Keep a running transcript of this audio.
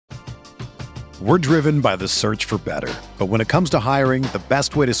We're driven by the search for better. But when it comes to hiring, the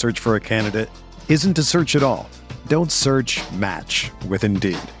best way to search for a candidate isn't to search at all. Don't search, match with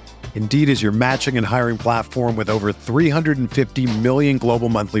Indeed. Indeed is your matching and hiring platform with over 350 million global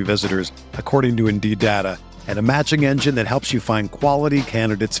monthly visitors, according to Indeed data, and a matching engine that helps you find quality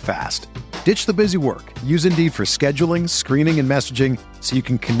candidates fast. Ditch the busy work. Use Indeed for scheduling, screening, and messaging so you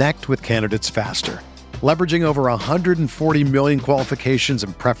can connect with candidates faster. Leveraging over 140 million qualifications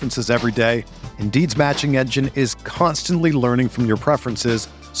and preferences every day, Indeed's matching engine is constantly learning from your preferences,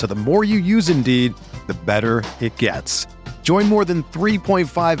 so the more you use Indeed, the better it gets. Join more than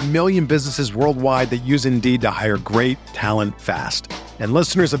 3.5 million businesses worldwide that use Indeed to hire great talent fast. And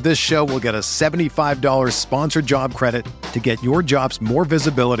listeners of this show will get a $75 sponsored job credit to get your jobs more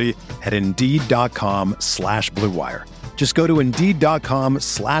visibility at Indeed.com/Blue Wire. Just go to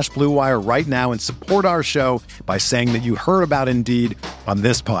Indeed.com/Blue Wire right now and support our show by saying that you heard about Indeed on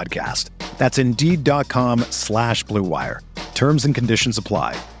this podcast. That's Indeed.com/Blue Wire. Terms and conditions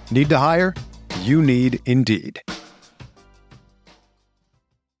apply. Need to hire? You need Indeed.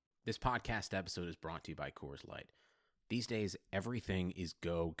 This podcast episode is brought to you by Coors Light. These days, everything is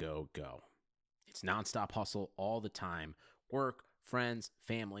go, go, go. It's nonstop hustle all the time. Work, friends,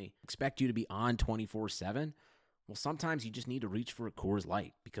 family, expect you to be on 24/7. Well, sometimes you just need to reach for a Coors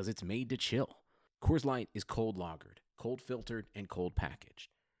Light because it's made to chill. Coors Light is cold lagered, cold filtered, and cold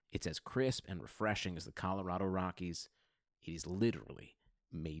packaged. It's as crisp and refreshing as the Colorado Rockies. It is literally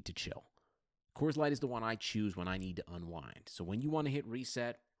made to chill. Coors Light is the one I choose when I need to unwind. So when you want to hit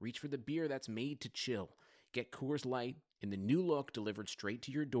reset, reach for the beer that's made to chill. Get Coors Light in the new look delivered straight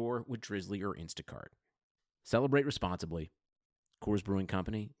to your door with Drizzly or Instacart. Celebrate responsibly. Coors Brewing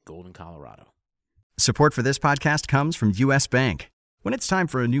Company, Golden, Colorado. Support for this podcast comes from U.S. Bank. When it's time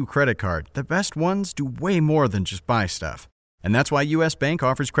for a new credit card, the best ones do way more than just buy stuff. And that's why U.S. Bank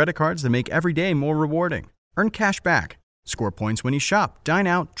offers credit cards that make every day more rewarding. Earn cash back, score points when you shop, dine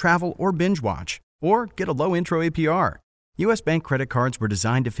out, travel, or binge watch, or get a low intro APR. U.S. Bank credit cards were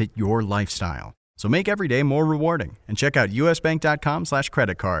designed to fit your lifestyle. So make every day more rewarding and check out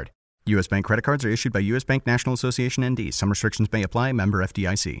usbank.com/credit card. U.S. Bank credit cards are issued by U.S. Bank National Association ND. Some restrictions may apply. Member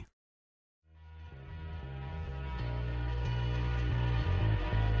FDIC.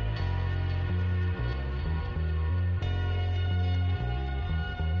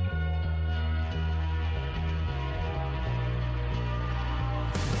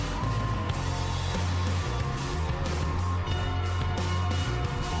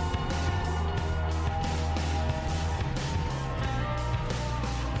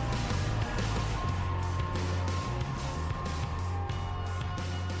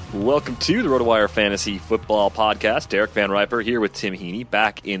 Welcome to the RotoWire Fantasy Football Podcast. Derek Van Riper here with Tim Heaney,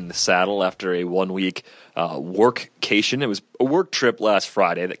 back in the saddle after a one-week workcation. It was a work trip last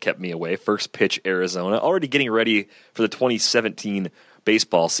Friday that kept me away. First pitch, Arizona. Already getting ready for the 2017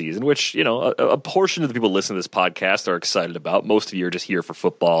 baseball season, which, you know, a portion of the people listening to this podcast are excited about. Most of you are just here for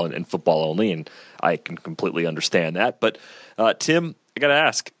football and football only, and I can completely understand that. But, Tim, I got to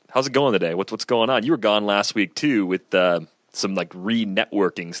ask, how's it going today? What's going on? You were gone last week, too, with some like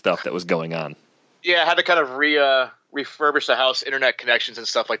re-networking stuff that was going on. Yeah, I had to kind of refurbish the house, internet connections and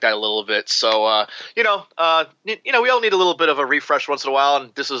stuff like that a little bit. So, we all need a little bit of a refresh once in a while,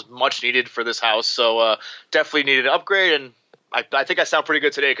 and this is much needed for this house. So, definitely needed an upgrade, and I think I sound pretty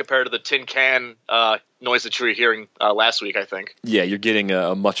good today compared to the tin can noise that you were hearing last week, I think. Yeah, you're getting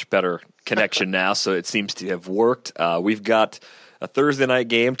a much better connection now, so it seems to have worked. We've got a Thursday night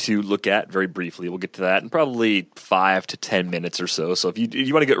game to look at very briefly. We'll get to that in probably 5 to 10 minutes or so. So if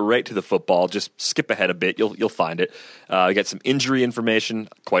you want to get right to the football, just skip ahead a bit. You'll find it. We got some injury information,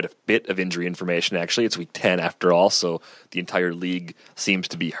 quite a bit of injury information, actually. It's week 10 after all, so the entire league seems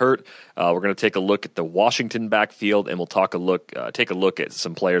to be hurt. We're going to take a look at the Washington backfield, and we'll take a look at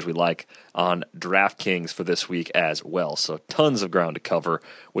some players we like on DraftKings for this week as well. So tons of ground to cover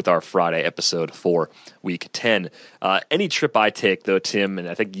with our Friday episode for week 10. Any trip I take, though, Tim, and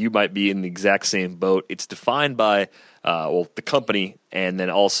I think you might be in the exact same boat, it's defined by the company and then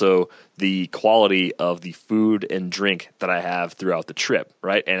also the quality of the food and drink that I have throughout the trip,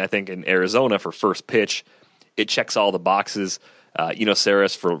 right? And I think in Arizona for first pitch, it checks all the boxes.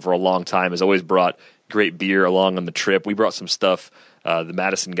 Saris for a long time has always brought great beer along on the trip. We brought some stuff. The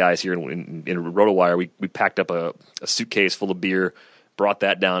Madison guys here in RotoWire, we packed up a suitcase full of beer, brought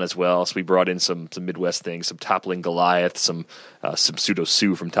that down as well. So we brought in some Midwest things, some Toppling Goliath, some Pseudo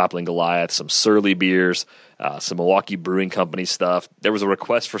Sue from Toppling Goliath, some Surly beers, some Milwaukee Brewing Company stuff. There was a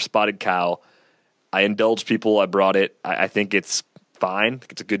request for Spotted Cow. I indulged people. I brought it. I think it's fine. I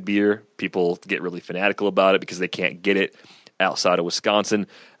think it's a good beer. People get really fanatical about it because they can't get it outside of Wisconsin,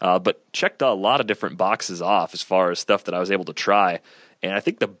 but checked a lot of different boxes off as far as stuff that I was able to try. And I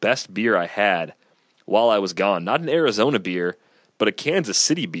think the best beer I had while I was gone, not an Arizona beer, but a Kansas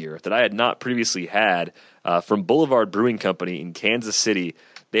City beer that I had not previously had from Boulevard Brewing Company in Kansas City.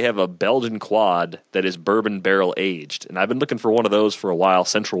 They have a Belgian quad that is bourbon barrel aged, and I've been looking for one of those for a while.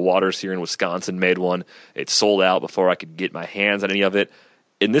 Central Waters here in Wisconsin made one. It sold out before I could get my hands on any of it,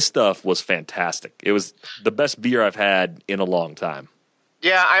 and this stuff was fantastic. It was the best beer I've had in a long time.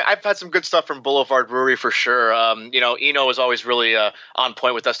 Yeah, I've had some good stuff from Boulevard Brewery for sure. Eno is always really on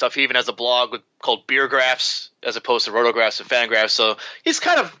point with that stuff. He even has a blog called Beer Graphs as opposed to Rotographs and Fangraphs. So he's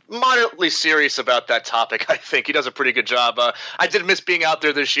kind of moderately serious about that topic, I think. He does a pretty good job. I did miss being out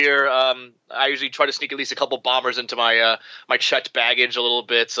there this year. I usually try to sneak at least a couple bombers into my checked baggage a little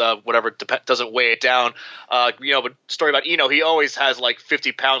bit, whatever doesn't weigh it down. But story about Eno, he always has like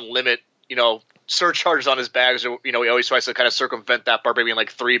 50-pound limit, surcharges on his bags, or he always tries to kind of circumvent that by bringing like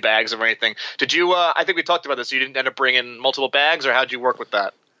 3 bags or anything. Did you? I think we talked about this. You didn't end up bringing multiple bags, or how'd you work with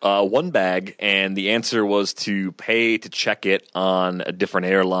that? 1 bag, and the answer was to pay to check it on a different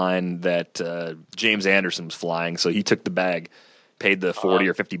airline that James Anderson was flying. So he took the bag, paid the $40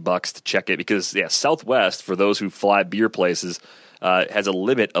 or $50 to check it, because Southwest, for those who fly beer places, has a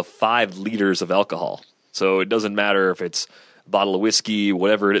limit of 5 liters of alcohol. So it doesn't matter if it's bottle of whiskey,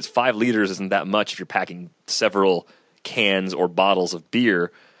 whatever it is. 5 liters isn't that much if you're packing several cans or bottles of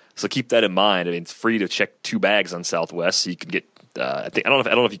beer. So keep that in mind. I mean, it's free to check 2 bags on Southwest, so you can get. I don't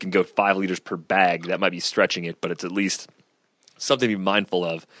know if you can go 5 liters per bag. That might be stretching it, but it's at least something to be mindful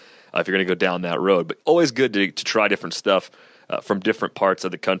of if you're going to go down that road. But always good to try different stuff from different parts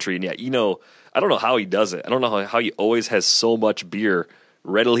of the country. And I don't know how he does it. I don't know how he always has so much beer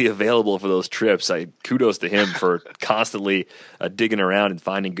readily available for those trips. Kudos to him for constantly digging around and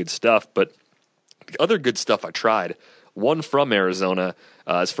finding good stuff. But the other good stuff I tried, one from Arizona,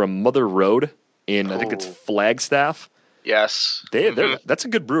 is from Mother Road in, I think it's Flagstaff. Yes. That's a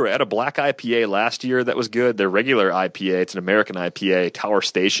good brewer. I had a black IPA last year that was good. Their regular IPA, it's an American IPA, Tower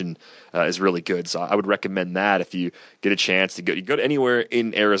Station, is really good. So I would recommend that if you get a chance to go. You go to anywhere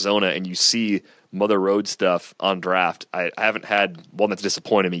in Arizona and you see Mother Road stuff on draft. I haven't had one that's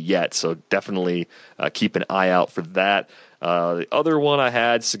disappointed me yet, so definitely keep an eye out for that. The other one I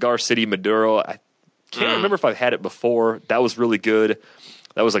had, Cigar City Maduro. I can't remember if I've had it before. That was really good.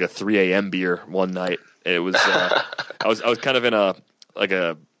 That was like a 3 a.m. beer one night. It was I was kind of in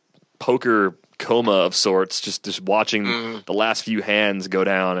a poker coma of sorts, just watching the last few hands go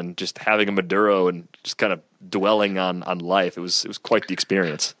down and just having a Maduro and just kind of dwelling on life. It was quite the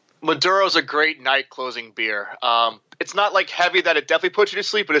experience. Maduro's a great night closing beer. It's not like heavy that it definitely puts you to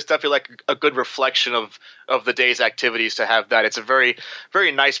sleep, but it's definitely like a good reflection of the day's activities to have that. It's a very,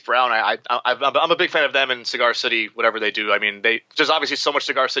 very nice brown. I'm a big fan of them in Cigar City, whatever they do. I mean, there's obviously so much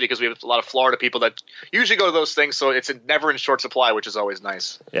Cigar City because we have a lot of Florida people that usually go to those things, so it's never in short supply, which is always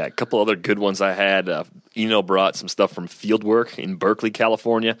nice. Yeah, a couple other good ones I had. Eno brought some stuff from Fieldwork in Berkeley,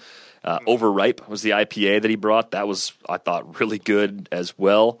 California. Overripe was the IPA that he brought. That was, I thought, really good as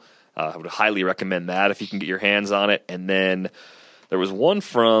well. I would highly recommend that if you can get your hands on it. And then there was one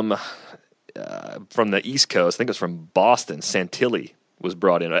from the East Coast. I think it was from Boston. Santilli was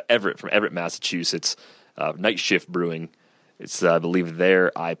brought in. From Everett, Massachusetts. Night Shift Brewing. It's, I believe,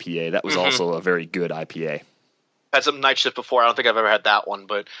 their IPA. That was also a very good IPA. Had some Night Shift before. I don't think I've ever had that one,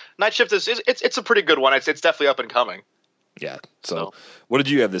 but Night Shift it's a pretty good one. It's definitely up and coming. Yeah. So, what did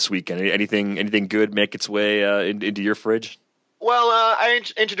you have this weekend? Anything good make its way into your fridge? Well, I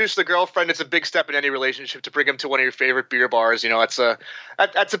introduced the girlfriend. It's a big step in any relationship to bring him to one of your favorite beer bars. That's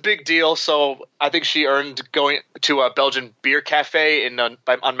a big deal. So I think she earned going to a Belgian beer cafe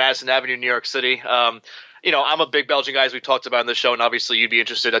on Madison Avenue, New York City. I'm a big Belgian guy, as we've talked about in the show, and obviously you'd be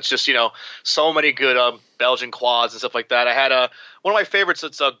interested. It's just, so many good Belgian quads and stuff like that. I had one of my favorites.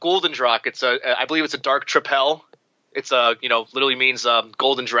 It's a Goldendrak. I believe it's a dark tripel. It's literally means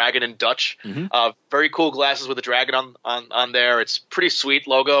golden dragon in Dutch. Very cool glasses with a dragon on there. It's pretty sweet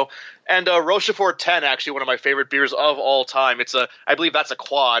logo. And Rochefort 10, actually one of my favorite beers of all time. I believe that's a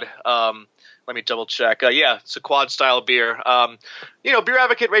quad. Let me double check. It's a quad style beer. Beer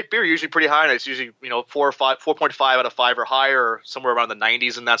Advocate rate beer usually pretty high, and it's usually 4.5 out of 5 or higher, or somewhere around the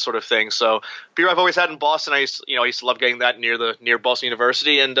 90s and that sort of thing. So beer I've always had in Boston. I used to love getting that near Boston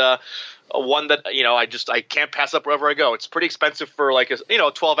University, and one that I can't pass up wherever I go. It's pretty expensive for like a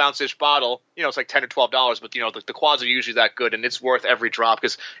 12 ounce-ish bottle. It's like $10 or $12, but the quads are usually that good, and it's worth every drop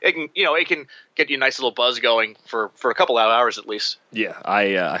because it can get you a nice little buzz going for a couple of hours at least. Yeah,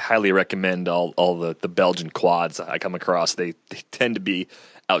 I highly recommend all the Belgian quads I come across. They tend to be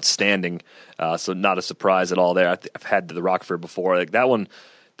outstanding. So not a surprise at all there. I've had the Roquefort before. Like that one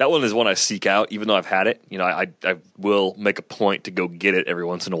is one I seek out, even though I've had it. I will make a point to go get it every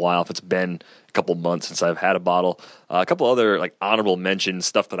once in a while if it's been a couple months since I've had a bottle. A couple other like honorable mentions,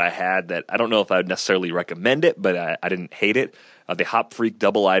 stuff that I had that I don't know if I would necessarily recommend it, but I didn't hate it. The Hop Freak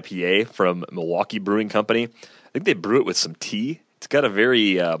Double IPA from Milwaukee Brewing Company. I think they brew it with some tea. It's got a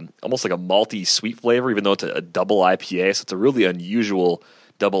very almost like a malty sweet flavor, even though it's a double IPA. So it's a really unusual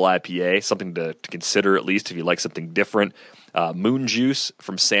double IPA, something to consider at least if you like something different. Moon Juice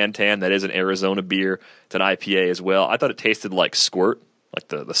from Santan, that is an Arizona beer. It's an IPA as well. I thought it tasted like Squirt, like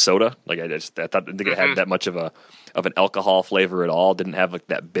the soda. Like I didn't think it had that much of an alcohol flavor at all. Didn't have like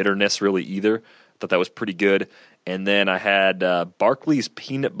that bitterness really either. Thought that was pretty good. And then I had Barclay's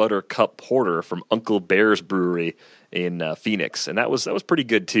Peanut Butter Cup Porter from Uncle Bear's Brewery in Phoenix, and that was pretty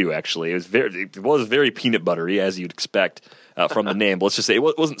good too. Actually, it was very peanut buttery as you'd expect from the name. But let's just say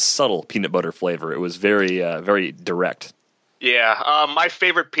it wasn't subtle peanut butter flavor. It was very very direct. Yeah, my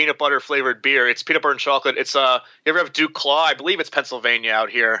favorite peanut butter flavored beer. It's peanut butter and chocolate. It's you ever have Duke Claw? I believe it's Pennsylvania out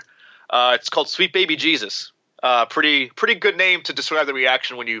here. It's called Sweet Baby Jesus. Pretty good name to describe the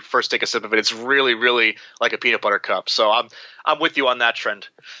reaction when you first take a sip of it. It's really, really like a peanut butter cup. So I'm with you on that trend.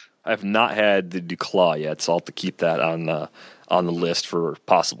 I've not had the Duclaw yet, so I'll have to keep that on the list for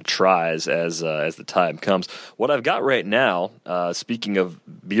possible tries as the time comes. What I've got right now, speaking of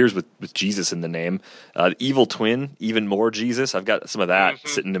beers with Jesus in the name, Evil Twin, Even More Jesus. I've got some of that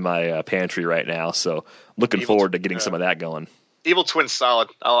sitting in my pantry right now, so looking forward to getting some of that going. Evil Twin's solid.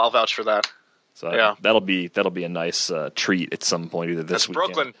 I'll vouch for that. So yeah. that'll be a nice treat at some point either this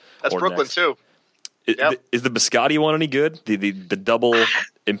weekend. Brooklyn. That's Brooklyn next. Too. Is the Biscotti one any good? The double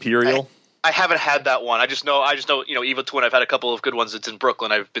Imperial? I haven't had that one. I just know, Evil Twin. I've had a couple of good ones. It's in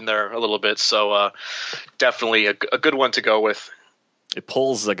Brooklyn. I've been there a little bit, so definitely a good one to go with. It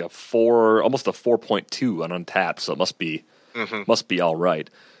pulls like almost a 4.2 on Untappd, so it must be all right.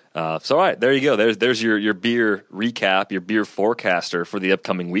 So all right, there you go. There's your beer recap, your beer forecaster for the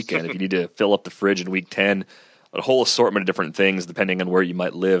upcoming weekend. If you need to fill up the fridge in week 10, a whole assortment of different things depending on where you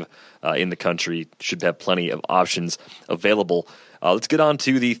might live in the country. Should have plenty of options available. Let's get on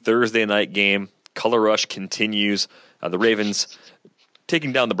to the Thursday night game. Color Rush continues. The Ravens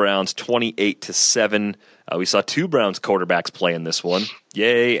taking down the Browns 28-7. We saw two Browns quarterbacks play in this one.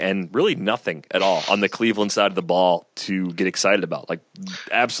 Yay, and really nothing at all on the Cleveland side of the ball to get excited about. Like,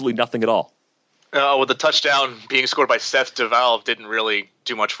 absolutely nothing at all. With the touchdown being scored by Seth DeValve didn't really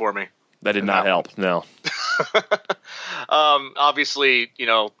do much for me. That did not help, no. Obviously,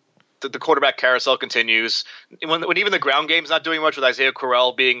 the quarterback carousel continues. When even the ground game's not doing much, with Isaiah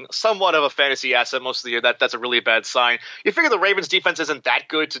Crowell being somewhat of a fantasy asset most of the year, that's a really bad sign. You figure the Ravens defense isn't that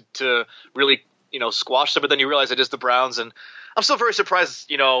good to really squash them, but then you realize it is the Browns, and I'm still very surprised.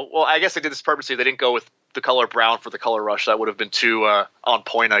 Well, I guess they did this purposely. They didn't go with the color brown for the color rush. That would have been too on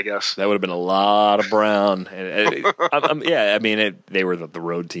point, I guess. That would have been a lot of brown. They were the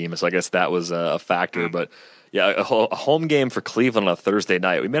road team, so I guess that was a factor. But yeah, a home game for Cleveland on a Thursday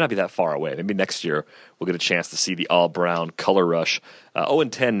night. We may not be that far away. Maybe next year we'll get a chance to see the all-brown color rush.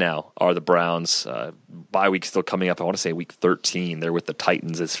 0-10 now are the Browns. Bye week still coming up. I want to say week 13. They're with the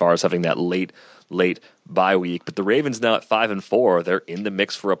Titans as far as having that late bye week. But the Ravens now at 5-4. They're in the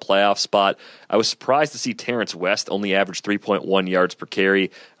mix for a playoff spot. I was surprised to see Terrence West only average 3.1 yards per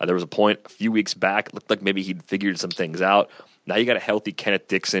carry. There was a point a few weeks back. It looked like maybe he'd figured some things out. Now you got a healthy Kenneth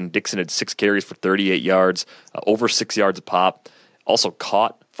Dixon. Dixon had 6 carries for 38 yards, over 6 yards a pop. Also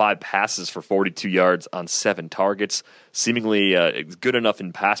caught 5 passes for 42 yards on 7 targets. Seemingly good enough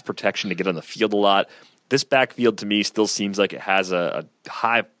in pass protection to get on the field a lot. This backfield to me still seems like it has a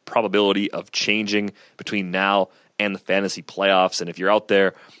high probability of changing between now and the fantasy playoffs. And if you're out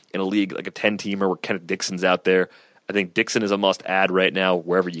there in a league like a 10-teamer where Kenneth Dixon's out there, I think Dixon is a must-add right now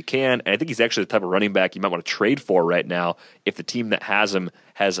wherever you can. And I think he's actually the type of running back you might want to trade for right now if the team that has him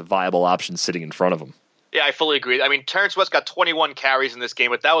has a viable option sitting in front of him. Yeah, I fully agree. I mean, Terrence West got 21 carries in this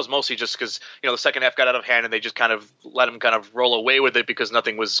game, but that was mostly just because, the second half got out of hand and they just kind of let him kind of roll away with it because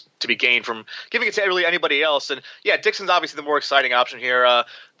nothing was to be gained from giving it to really anybody else. And yeah, Dixon's obviously the more exciting option here.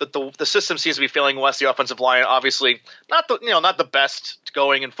 The system seems to be failing West, the offensive line, obviously not the best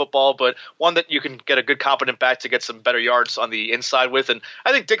going in football, but one that you can get a good competent back to get some better yards on the inside with. And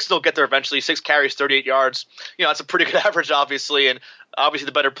I think Dixon will get there eventually. 6 carries, 38 yards. That's a pretty good average, obviously, and obviously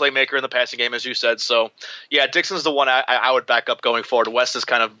the better playmaker in the passing game, as you said. So, yeah, Dixon's the one I would back up going forward. West has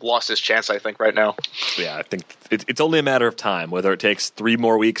kind of lost his chance, I think, right now. Yeah, I think it's only a matter of time, whether it takes 3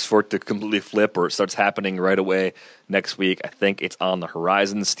 more weeks for it to completely flip or it starts happening right away next week. I think it's on the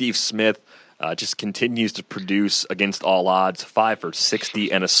horizon. Steve Smith, just continues to produce against all odds. 5 for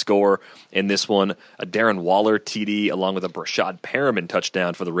 60 and a score in this one. A Darren Waller TD along with a Brashad Perriman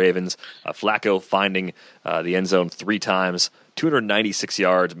touchdown for the Ravens. Flacco finding the end zone 3 times, 296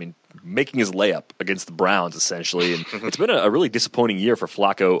 yards. I mean, making his layup against the Browns, essentially. And it's been a really disappointing year for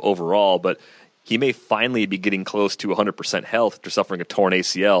Flacco overall, but he may finally be getting close to 100% health after suffering a torn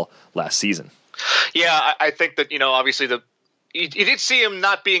ACL last season. Yeah, I think that, obviously you did see him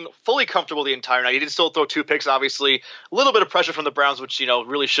not being fully comfortable the entire night. He did still throw 2 picks, obviously. A little bit of pressure from the Browns, which,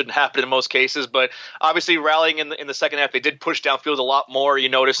 really shouldn't happen in most cases. But obviously rallying in the second half, they did push downfield a lot more, you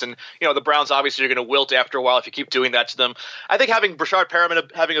notice. And, the Browns obviously are going to wilt after a while if you keep doing that to them. I think having Brashad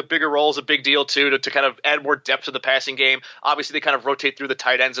Perriman having a bigger role is a big deal, too, to kind of add more depth to the passing game. Obviously, they kind of rotate through the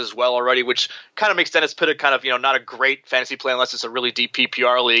tight ends as well already, which kind of makes Dennis Pitta kind of, not a great fantasy play unless it's a really deep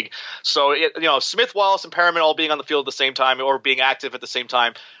PPR league. So, Smith, Wallace, and Perriman all being on the field at the same time or being active at the same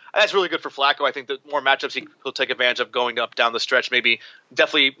time, that's really good for Flacco. I think that more matchups he'll take advantage of going up down the stretch. Maybe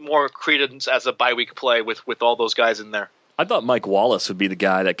definitely more credence as a bye week play with all those guys in there. I thought Mike Wallace would be the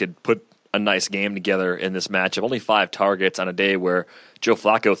guy that could put a nice game together in this matchup. Only 5 targets on a day where Joe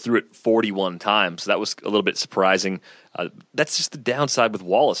Flacco threw it 41 times. So that was a little bit surprising. That's just the downside with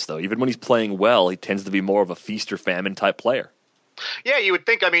Wallace, though. Even when he's playing well, he tends to be more of a feast or famine type player. Yeah, you would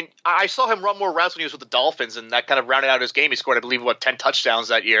think. I mean, I saw him run more routes when he was with the Dolphins, and that kind of rounded out his game. He scored, I believe, 10 touchdowns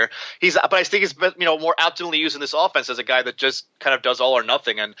that year. But I think he's more optimally used in this offense as a guy that just kind of does all or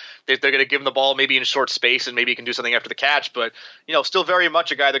nothing, and they're going to give him the ball maybe in short space, and maybe he can do something after the catch. But still very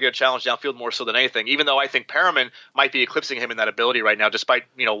much a guy they're going to challenge downfield more so than anything. Even though I think Perriman might be eclipsing him in that ability right now, despite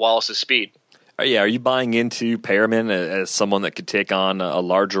Wallace's speed. Yeah, are you buying into Perriman as someone that could take on a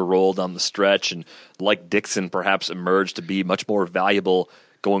larger role down the stretch and, like Dixon, perhaps emerge to be much more valuable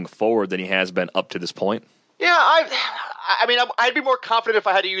going forward than he has been up to this point? Yeah, I'd be more confident if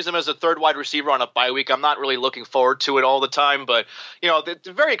I had to use him as a third wide receiver on a bye week. I'm not really looking forward to it all the time, but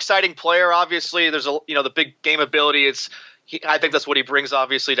the very exciting player. Obviously, there's the big game ability. I think that's what he brings,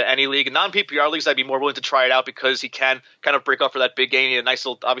 obviously, to any league. Non-PPR leagues, I'd be more willing to try it out because he can kind of break off for that big game. He had a nice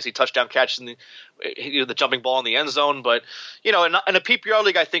little, obviously, touchdown catch in the jumping ball in the end zone. But, in a PPR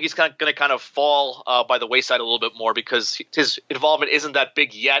league, I think he's going to kind of fall by the wayside a little bit more because his involvement isn't that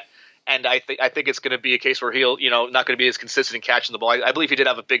big yet. And I think it's going to be a case where he'll, not going to be as consistent in catching the ball. I believe he did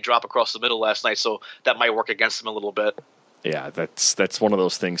have a big drop across the middle last night, so that might work against him a little bit. Yeah, that's one of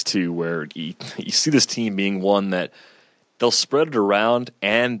those things, too, where you see this team being one that they'll spread it around,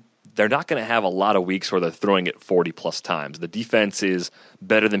 and they're not going to have a lot of weeks where they're throwing it 40-plus times. The defense is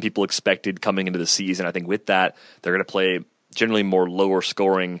better than people expected coming into the season. I think with that, they're going to play generally more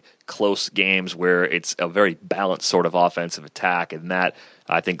lower-scoring, close games where it's a very balanced sort of offensive attack, and that,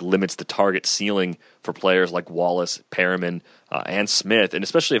 I think, limits the target ceiling for players like Wallace, Perriman, and Smith, and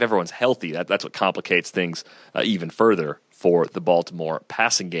especially if everyone's healthy. That's what complicates things even further for the Baltimore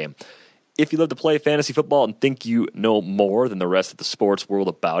passing game. If you love to play fantasy football and think you know more than the rest of the sports world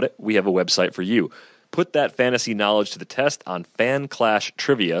about it, we have a website for you. Put that fantasy knowledge to the test on FanClash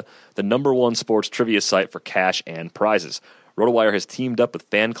Trivia, the #1 sports trivia site for cash and prizes. RotoWire has teamed up with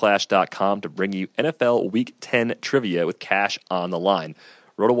FanClash.com to bring you NFL Week 10 trivia with cash on the line.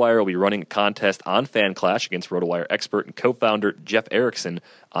 RotoWire will be running a contest on FanClash against RotoWire expert and co-founder Jeff Erickson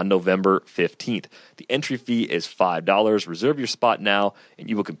on November 15th. The entry fee is $5. Reserve your spot now, and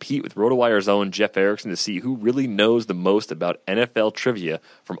you will compete with RotoWire's own Jeff Erickson to see who really knows the most about NFL trivia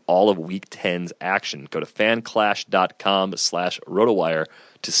from all of Week 10's action. Go to fanclash.com/RotoWire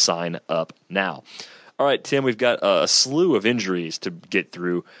to sign up now. All right, Tim, we've got a slew of injuries to get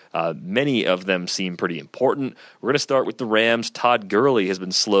through. Many of them seem pretty important. We're going to start with the Rams. Todd Gurley has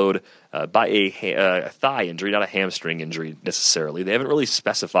been slowed by a thigh injury, not a hamstring injury necessarily. They haven't really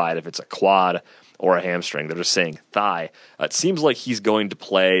specified if it's a quad or a hamstring. They're just saying thigh. It seems like he's going to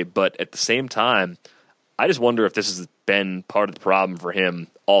play, but at the same time, I just wonder if this has been part of the problem for him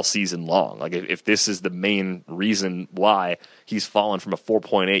all season long. Like if this is the main reason why he's fallen from a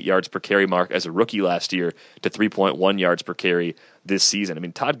 4.8 yards per carry mark as a rookie last year to 3.1 yards per carry this season. I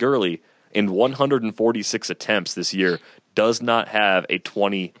mean, Todd Gurley in 146 attempts this year does not have a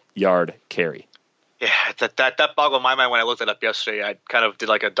 20-yard carry. Yeah, that boggled my mind when I looked it up yesterday. I kind of did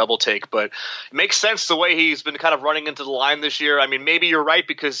like a double take, but it makes sense the way he's been kind of running into the line this year. I mean, maybe you're right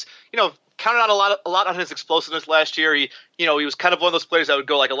because, counted on a lot on his explosiveness last year. He was kind of one of those players that would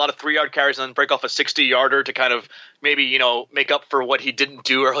go like a lot of 3-yard carries and then break off a 60-yarder to kind of maybe, make up for what he didn't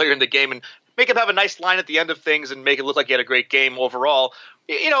do earlier in the game and make him have a nice line at the end of things and make it look like he had a great game overall.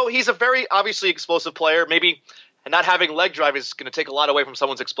 He's a very obviously explosive player. Maybe And not having leg drive is going to take a lot away from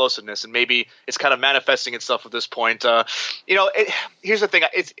someone's explosiveness, and maybe it's kind of manifesting itself at this point. Here's the thing: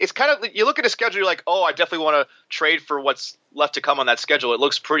 it's kind of, you look at his schedule, you're like, oh, I definitely want to trade for what's left to come on that schedule. It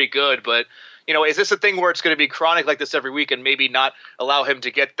looks pretty good, but is this a thing where it's going to be chronic like this every week, and maybe not allow him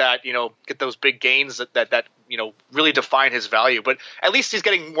to get that, get those big gains that really define his value? But at least he's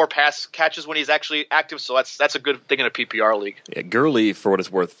getting more pass catches when he's actually active, so that's a good thing in a PPR league. Yeah, Gurley, for what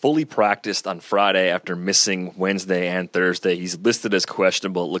it's worth, fully practiced on Friday after missing Wednesday and Thursday. He's listed as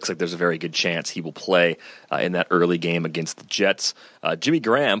questionable. It looks like there's a very good chance he will play in that early game against the Jets. Jimmy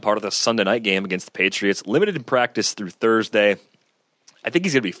Graham, part of the Sunday night game against the Patriots, limited in practice through Thursday. I think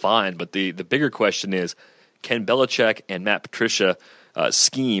he's going to be fine, but the bigger question is, can Belichick and Matt Patricia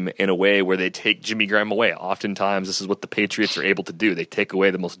scheme in a way where they take Jimmy Graham away? Oftentimes, this is what the Patriots are able to do. They take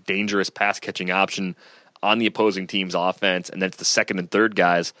away the most dangerous pass-catching option on the opposing team's offense, and then it's the second and third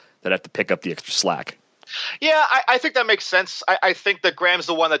guys that have to pick up the extra slack. Yeah, I think that makes sense. I think that Graham's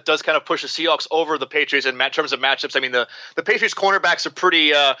the one that does kind of push the Seahawks over the Patriots in terms of matchups. I mean, the Patriots cornerbacks are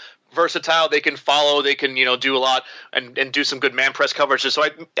pretty versatile. They can follow, they can do a lot and do some good man press coverages. So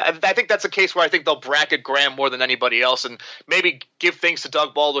I think that's a case where I think they'll bracket Graham more than anybody else, and maybe give things to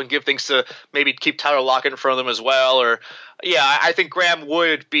Doug Baldwin, give things to maybe keep Tyler Lockett in front of them as well. Or I think Graham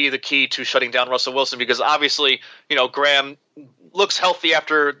would be the key to shutting down Russell Wilson, because obviously Graham looks healthy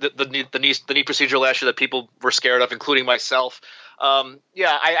after the knee procedure last year that people were scared of, including myself.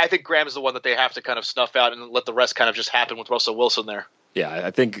 I think Graham is the one that they have to kind of snuff out and let the rest kind of just happen with Russell Wilson there. Yeah,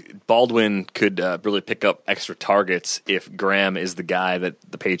 I think Baldwin could really pick up extra targets if Graham is the guy that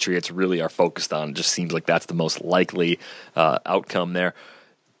the Patriots really are focused on. It just seems like that's the most likely outcome there.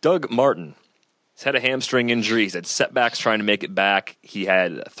 Doug Martin. He's had a hamstring injury. He's had setbacks trying to make it back. He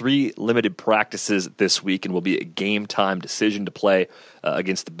had 3 limited practices this week and will be a game-time decision to play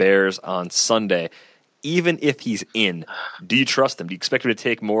against the Bears on Sunday. Even if he's in, do you trust him? Do you expect him to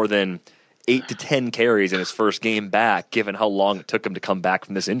take more than 8 to 10 carries in his first game back, given how long it took him to come back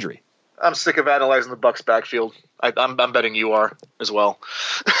from this injury? I'm sick of analyzing the Bucs backfield. I'm betting you are as well.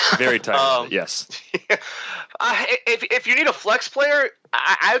 Very tight. Yes. If you need a flex player,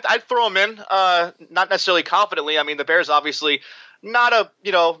 I'd throw him in. Not necessarily confidently. I mean, the Bears obviously not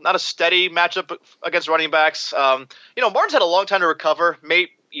a steady matchup against running backs. Martin's had a long time to recover.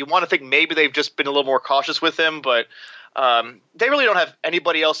 You want to think maybe they've just been a little more cautious with him, but they really don't have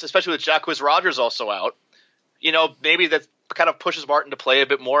anybody else, especially with Jacquizz Rodgers also out. Maybe that kind of pushes Martin to play a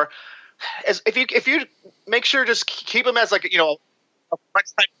bit more. If you make sure just keep him as a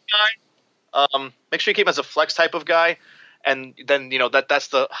flex type of guy. Make sure you keep him as a flex type of guy, and then that's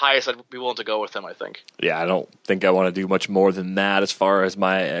the highest I'd be willing to go with him, I think. Yeah, I don't think I want to do much more than that as far as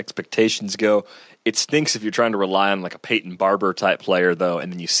my expectations go. It stinks if you're trying to rely on like a Peyton Barber type player, though,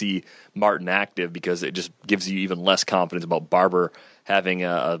 and then you see Martin active, because it just gives you even less confidence about Barber having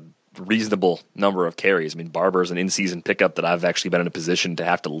a reasonable number of carries. I mean, Barber is an in-season pickup that I've actually been in a position to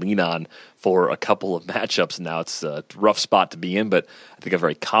have to lean on for a couple of matchups now. It's a rough spot to be in, but I think a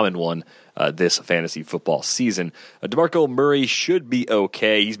very common one this fantasy football season. DeMarco Murray should be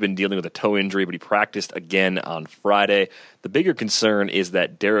okay. He's been dealing with a toe injury, but he practiced again on Friday. The bigger concern is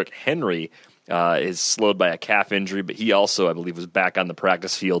that Derrick Henry is slowed by a calf injury, but he also, I believe, was back on the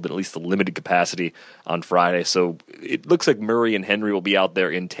practice field in at least the limited capacity on Friday. So it looks like Murray and Henry will be out there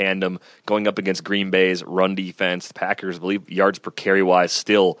in tandem going up against Green Bay's run defense. The Packers, I believe, yards per carry-wise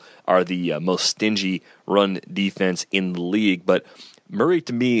still are the most stingy run defense in the league, but Murray,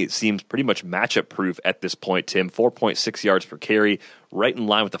 to me, seems pretty much matchup-proof at this point, Tim. 4.6 yards per carry, right in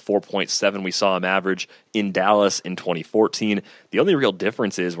line with the 4.7 we saw him average in Dallas in 2014. The only real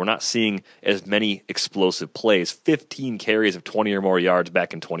difference is we're not seeing as many explosive plays. 15 carries of 20 or more yards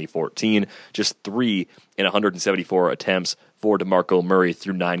back in 2014, just 3 in 174 attempts for DeMarco Murray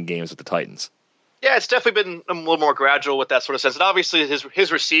through 9 games with the Titans. Yeah, it's definitely been a little more gradual with that sort of sense. And obviously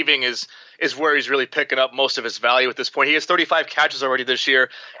his receiving is where he's really picking up most of his value at this point. He has 35 catches already this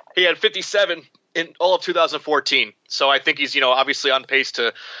year. He had 57 in all of 2014. So I think he's, obviously on pace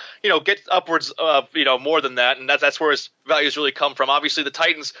to, get upwards of, more than that. And that's where his values really come from. Obviously the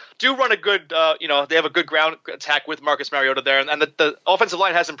Titans do run a good, they have a good ground attack with Marcus Mariota there. And the offensive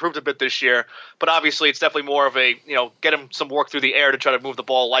line has improved a bit this year, but obviously it's definitely more of a, get him some work through the air to try to move the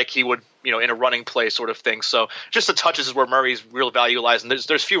ball like he would, in a running play sort of thing. So just the touches is where Murray's real value lies. And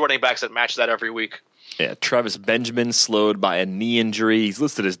there's few running backs that match that every week. Yeah, Travis Benjamin slowed by a knee injury. He's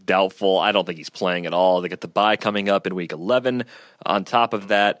listed as doubtful. I don't think he's playing at all. They get the bye coming up in Week 11. On top of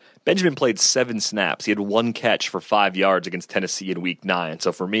that, Benjamin played 7 snaps. He had 1 catch for 5 yards against Tennessee in Week 9.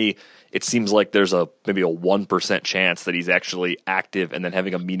 So for me, it seems like there's maybe a 1% chance that he's actually active and then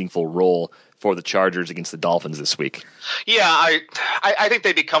having a meaningful role for the Chargers against the Dolphins this week. Yeah, I think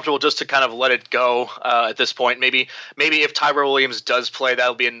they'd be comfortable just to kind of let it go at this point. Maybe if Tyrell Williams does play,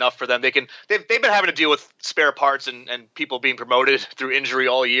 that'll be enough for them. They've been having to deal with spare parts and people being promoted through injury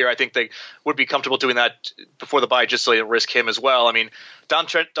all year. I think they would be comfortable doing that before the bye just so they don't risk him as well. I mean,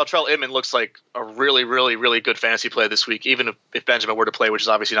 Dontrell Inman looks like a really, really, really good fantasy play this week, even if Benjamin were to play, which is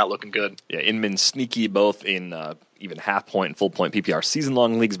obviously not looking good. Yeah, Inman's sneaky both in even half-point and full-point PPR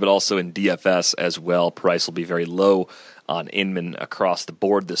season-long leagues, but also in DFS as well. Price will be very low on Inman across the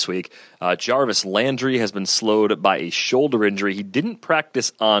board this week. Jarvis Landry has been slowed by a shoulder injury. He didn't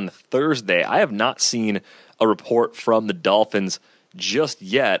practice on Thursday. I have not seen a report from the Dolphins just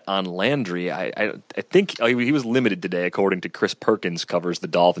yet on Landry. I think he was limited today, according to Chris Perkins, covers the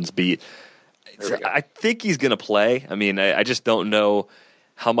Dolphins beat. I think he's going to play. I mean, I just don't know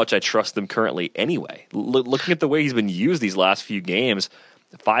how much I trust them currently anyway. Looking at the way he's been used these last few games,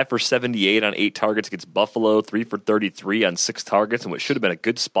 5 for 78 on 8 targets against Buffalo, 3 for 33 on 6 targets, and what should have been a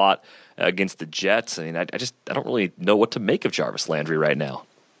good spot against the Jets. I mean, I don't really know what to make of Jarvis Landry right now.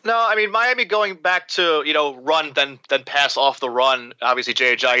 No, I mean, Miami going back to, run, then pass off the run. Obviously,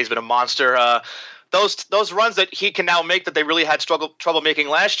 Jay Ajayi's been a monster. Those runs that he can now make that they really had trouble making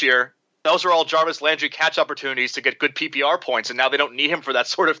last year, those are all Jarvis Landry catch opportunities to get good PPR points, and now they don't need him for that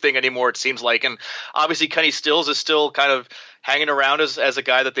sort of thing anymore, it seems like. And obviously, Kenny Stills is still kind of hanging around as a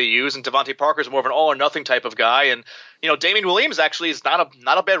guy that they use, and Devontae Parker is more of an all-or-nothing type of guy. And, Damian Williams actually is not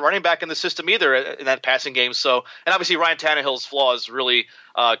a bad running back in the system either in that passing game. So, and obviously, Ryan Tannehill's flaws really,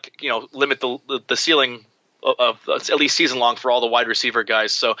 limit the ceiling of at least season long for all the wide receiver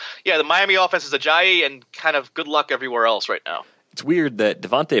guys. So, yeah, the Miami offense is Ajayi, and kind of good luck everywhere else right now. It's weird that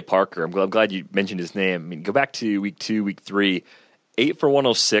Devontae Parker, I'm glad you mentioned his name. I mean, go back to week 2, week 3, 8 for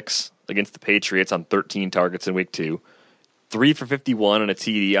 106 against the Patriots on 13 targets in week 2, 3 for 51 on a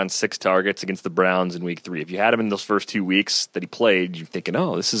TD on 6 targets against the Browns in week 3. If you had him in those first 2 weeks that he played, you're thinking,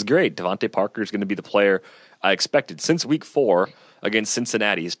 oh, this is great. Devontae Parker is going to be the player I expected. Since week 4 against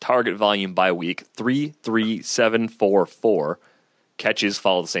Cincinnati, his target volume by week, 3, 3, 7, 4, 4. Catches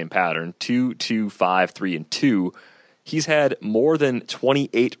follow the same pattern, 2, 2, 5, 3, and 2. He's had more than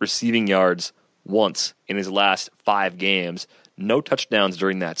 28 receiving yards once in his last 5 games. No touchdowns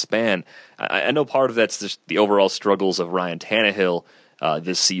during that span. I know part of that's just the overall struggles of Ryan Tannehill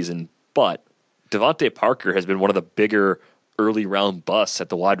this season, but Devontae Parker has been one of the bigger early round busts at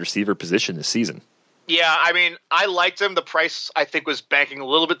the wide receiver position this season. Yeah, I mean, I liked him. The price, I think, was banking a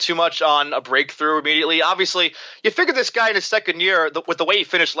little bit too much on a breakthrough immediately. Obviously, you figured this guy in his second year, with the way he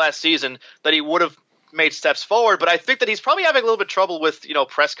finished last season, that he would have made steps forward, but I think that he's probably having a little bit of trouble with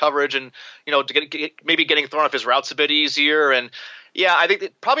press coverage and maybe getting thrown off his routes a bit easier. And yeah, I think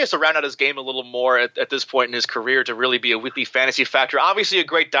it probably has to round out his game a little more at this point in his career to really be a weekly fantasy factor. Obviously a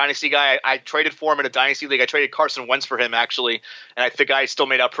great dynasty guy. I traded for him in a dynasty league. I traded Carson Wentz for him actually, and I think I still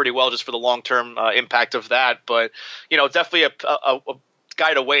made out pretty well just for the long-term impact of that. But definitely a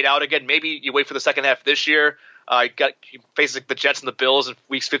guy to wait out again. Maybe you wait for the second half this year. He faces the Jets and the Bills in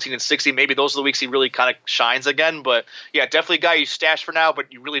weeks 15 and 16. Maybe those are the weeks he really kind of shines again. But yeah, definitely a guy you stash for now,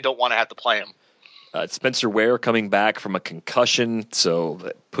 but you really don't want to have to play him. Spencer Ware coming back from a concussion, so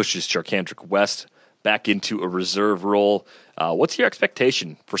that pushes Charcandrick West back into a reserve role. What's your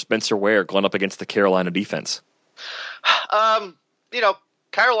expectation for Spencer Ware going up against the Carolina defense?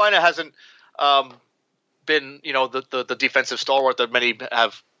 Carolina hasn't been, the defensive stalwart that many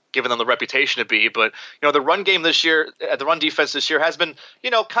have given them the reputation to be, but the run game this year, the run defense this year has been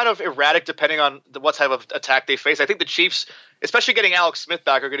kind of erratic depending on what type of attack they face. I think the Chiefs, especially getting Alex Smith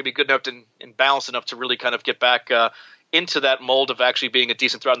back, are going to be good enough and balanced enough to really kind of get back into that mold of actually being a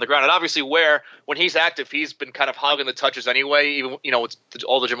decent threat on the ground. And obviously, Ware, when he's active, he's been kind of hogging the touches anyway. Even with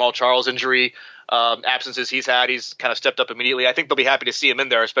all the Jamal Charles injury absences he's had, he's kind of stepped up immediately. I think they'll be happy to see him in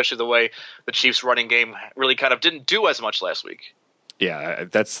there, especially the way the Chiefs' running game really kind of didn't do as much last week. Yeah,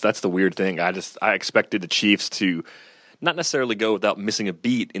 that's the weird thing. I expected the Chiefs to not necessarily go without missing a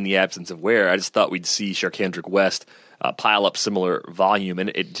beat in the absence of Ware. I just thought we'd see Charcandrick West pile up similar volume, and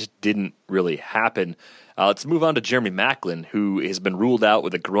it just didn't really happen. Let's move on to Jeremy Maclin, who has been ruled out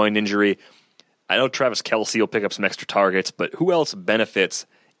with a groin injury. I know Travis Kelce will pick up some extra targets, but who else benefits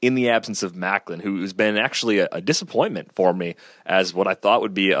in the absence of Maclin, who's been actually a disappointment for me as what I thought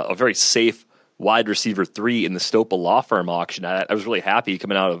would be a very safe wide receiver 3 in the Stopa Law Firm auction. I was really happy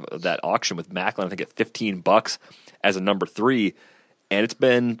coming out of that auction with Maclin, I think at $15 as a number 3, and it's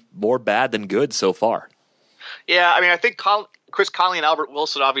been more bad than good so far. Yeah, I mean, I think Chris Conley and Albert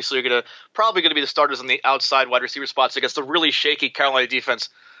Wilson obviously are probably going to be the starters on the outside wide receiver spots against the really shaky Carolina defense.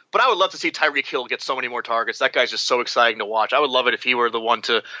 But I would love to see Tyreek Hill get so many more targets. That guy's just so exciting to watch. I would love it if he were the one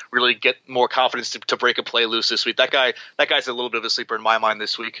to really get more confidence to break a play loose this week. That guy's a little bit of a sleeper in my mind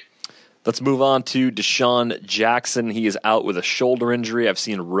this week. Let's move on to Deshaun Jackson. He is out with a shoulder injury. I've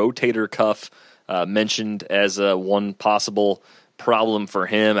seen rotator cuff mentioned as one possible problem for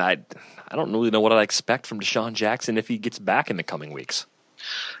him. I don't really know what I'd expect from Deshaun Jackson if he gets back in the coming weeks.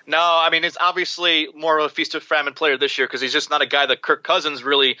 No, I mean, it's obviously more of a feast of famine player this year because he's just not a guy that Kirk Cousins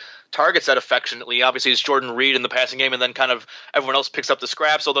really targets that affectionately. Obviously, it's Jordan Reed in the passing game, and then kind of everyone else picks up the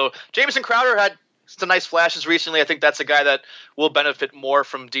scraps. Although Jamison Crowder had some nice flashes recently, I think that's a guy that will benefit more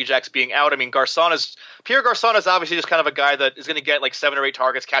from Djax being out. I mean, Pierre Garçon is obviously just kind of a guy that is going to get like 7 or 8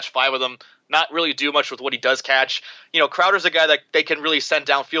 targets, catch 5 of them, not really do much with what he does catch. Crowder's a guy that they can really send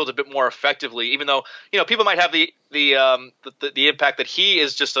downfield a bit more effectively, even though, people might have the impact that he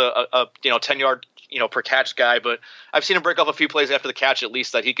is just a 10-yard per catch guy, but I've seen him break off a few plays after the catch at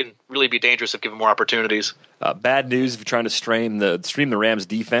least that he can really be dangerous if given more opportunities. Bad news if you're trying to stream the Rams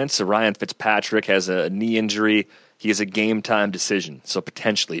defense. So Ryan Fitzpatrick has a knee injury. He has a game-time decision, so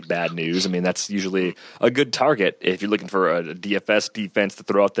potentially bad news. I mean, that's usually a good target if you're looking for a DFS defense to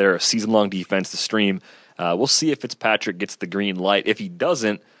throw out there, a season-long defense to stream. We'll see if Fitzpatrick gets the green light. If he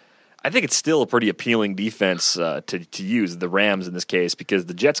doesn't, I think it's still a pretty appealing defense to use, the Rams in this case, because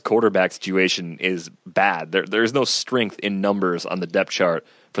the Jets' quarterback situation is bad. There's no strength in numbers on the depth chart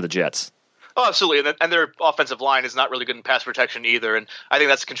for the Jets. Oh, absolutely, and their offensive line is not really good in pass protection either, and I think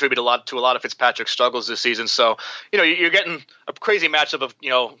that's contributed to a lot of Fitzpatrick's struggles this season. So, you're getting a crazy matchup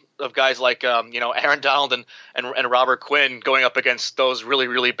of guys like Aaron Donald and Robert Quinn going up against those really,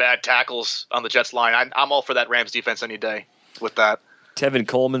 really bad tackles on the Jets line. I'm all for that Rams defense any day with that. Tevin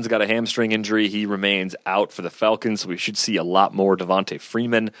Coleman's got a hamstring injury. He remains out for the Falcons. We should see a lot more Devontae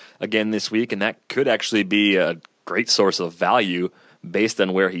Freeman again this week, and that could actually be a great source of value based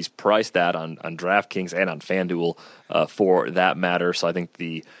on where he's priced at on DraftKings and on FanDuel for that matter. So I think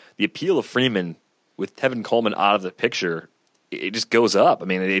the appeal of Freeman with Tevin Coleman out of the picture, it just goes up. I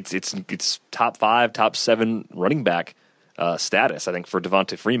mean, it's top 5, top 7 running back status, I think, for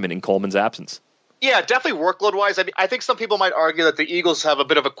Devontae Freeman in Coleman's absence. Yeah, definitely workload-wise. I mean, I think some people might argue that the Eagles have a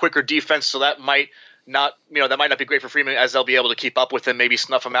bit of a quicker defense, so that might not be great for Freeman as they'll be able to keep up with him, maybe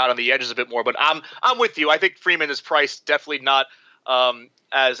snuff him out on the edges a bit more. But I'm with you. I think Freeman is priced definitely not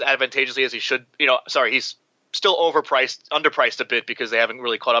as advantageously as he should. He's still underpriced a bit because they haven't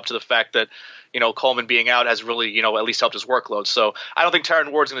really caught up to the fact that Coleman being out has really at least helped his workload. So I don't think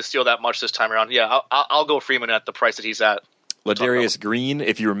Tyron Ward's going to steal that much this time around. Yeah, I'll go Freeman at the price that he's at. Ladarius Green,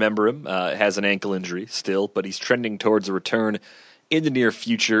 if you remember him, has an ankle injury still, but he's trending towards a return in the near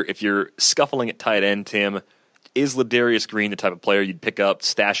future. If you're scuffling at tight end, Tim, is Ladarius Green the type of player you'd pick up,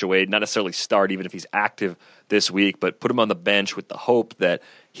 stash away, not necessarily start even if he's active this week, but put him on the bench with the hope that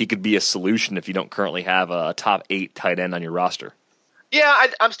he could be a solution if you don't currently have a top 8 tight end on your roster? Yeah,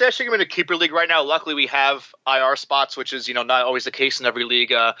 I'm stashing him in a keeper league right now. Luckily, we have IR spots, which is not always the case in every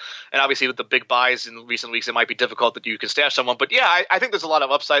league. And obviously, with the big buys in recent weeks, it might be difficult that you can stash someone. But yeah, I think there's a lot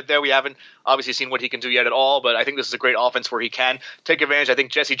of upside there. We haven't obviously seen what he can do yet at all, but I think this is a great offense where he can take advantage. I think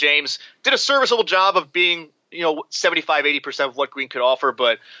Jesse James did a serviceable job of being 75-80% of what Green could offer,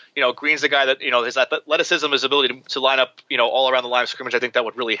 but Green's the guy that his athleticism, his ability to line up all around the line of scrimmage. I think that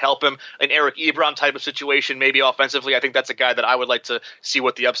would really help him. An Eric Ebron type of situation, maybe offensively. I think that's a guy that I would like to see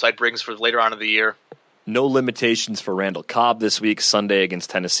what the upside brings for later on in the year. No limitations for Randall Cobb this week. Sunday against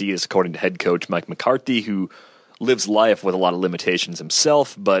Tennessee is according to head coach Mike McCarthy, who lives life with a lot of limitations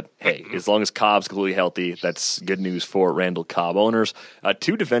himself, but hey, as long as Cobb's completely healthy, that's good news for Randall Cobb owners.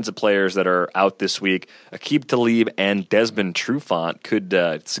 2 defensive players that are out this week, Aqib Talib and Desmond Trufant, could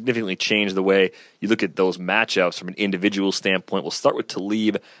significantly change the way you look at those matchups from an individual standpoint. We'll start with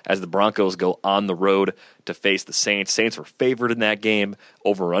Talib as the Broncos go on the road to face the Saints. Saints were favored in that game.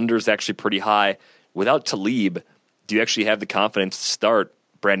 Over-under is actually pretty high. Without Talib, do you actually have the confidence to start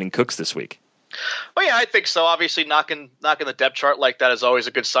Brandon Cooks this week? Well, yeah, I think so. Obviously, knocking the depth chart like that is always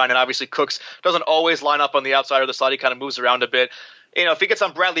a good sign. And obviously, Cooks doesn't always line up on the outside of the slot. He kind of moves around a bit. If he gets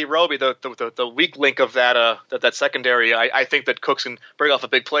on Bradley Roby, the weak link of that secondary, I think that Cooks can bring off a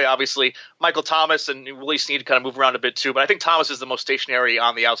big play. Obviously, Michael Thomas and Willie Snead kind of move around a bit too. But I think Thomas is the most stationary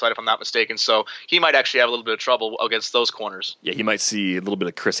on the outside, if I'm not mistaken. So he might actually have a little bit of trouble against those corners. Yeah, he might see a little bit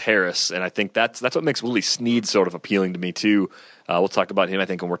of Chris Harris, and I think that's what makes Willie Snead sort of appealing to me too. We'll talk about him, I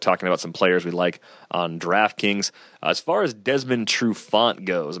think, when we're talking about some players we like on DraftKings. As far as Desmond Trufant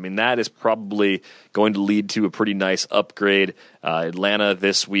goes, I mean, that is probably going to lead to a pretty nice upgrade. Atlanta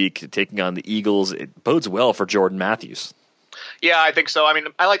this week taking on the Eagles. It bodes well for Jordan Matthews. Yeah, I think so. I mean,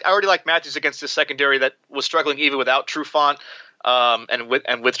 I already like Matthews against the secondary that was struggling even without Trufant. and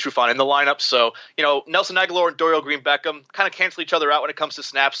with Trufant in the lineup. So, Nelson Aguilar and Dorial Green-Beckham kind of cancel each other out when it comes to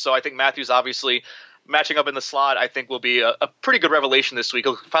snaps. So I think Matthews obviously matching up in the slot, I think will be a pretty good revelation this week.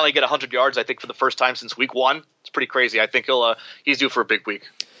 He'll finally get 100 yards, I think, for the first time since week 1. It's pretty crazy. I think he's due for a big week.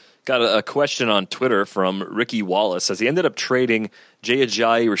 Got a question on Twitter from Ricky Wallace. Says he ended up trading Jay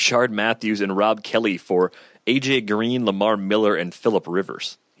Ajayi, Rashard Matthews, and Rob Kelly for A.J. Green, Lamar Miller, and Phillip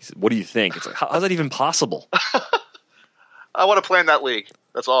Rivers. He said, what do you think? It's like, how's that even possible? I want to play in that league.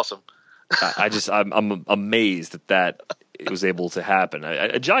 That's awesome. I'm amazed that it was able to happen.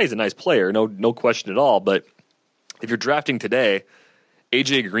 Ajayi is a nice player, no question at all. But if you're drafting today,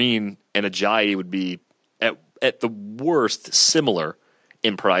 A.J. Green and Ajayi would be at the worst similar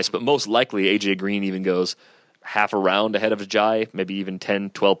in price, but most likely A.J. Green even goes half a round ahead of Ajayi, maybe even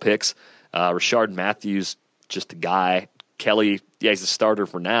 10, 12 picks. Rashard Matthews, just a guy. Kelly, yeah, he's a starter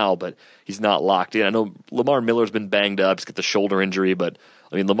for now, but he's not locked in. I know Lamar Miller's been banged up. He's got the shoulder injury, but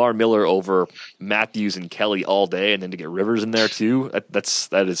I mean, Lamar Miller over Matthews and Kelly all day, and then to get Rivers in there too, that's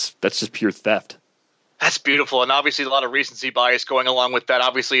just pure theft. That's beautiful, and obviously a lot of recency bias going along with that.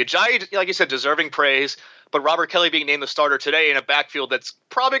 Obviously, Ajayi, like you said, deserving praise, but Robert Kelly being named the starter today in a backfield that's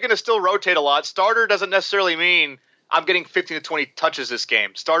probably going to still rotate a lot. Starter doesn't necessarily mean I'm getting 15 to 20 touches this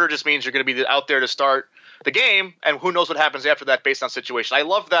game. Starter just means you're going to be out there to start the game, and who knows what happens after that based on situation. I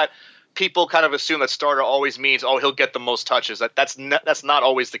love that people kind of assume that starter always means, he'll get the most touches. That's not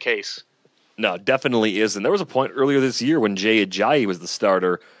always the case. No, definitely isn't. There was a point earlier this year when Jay Ajayi was the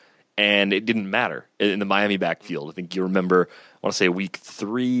starter, and it didn't matter in the Miami backfield. I think you remember, I want to say week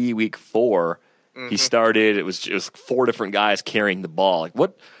 3, week 4, he started. It was 4 different guys carrying the ball. Like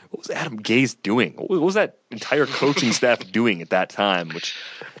what was Adam Gase doing? What was that entire coaching staff doing at that time? Which,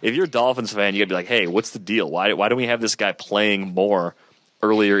 if you're a Dolphins fan, you got to be like, hey, what's the deal? Why don't we have this guy playing more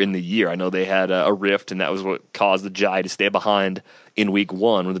earlier in the year? I know they had a rift, and that was what caused the Ajayi to stay behind in week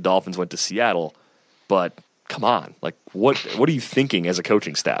 1 when the Dolphins went to Seattle. But come on, like what are you thinking as a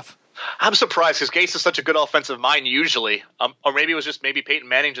coaching staff? I'm surprised because Gase is such a good offensive mind usually, or maybe it was just Peyton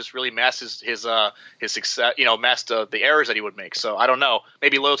Manning just really masked his success, masked the errors that he would make. So I don't know.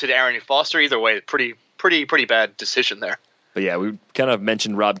 Maybe loyalty to Arian Foster. Either way, pretty bad decision there. But yeah, we kind of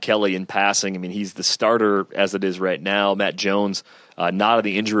mentioned Rob Kelly in passing. I mean, he's the starter as it is right now. Matt Jones not on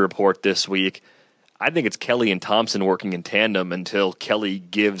the injury report this week. I think it's Kelly and Thompson working in tandem until Kelly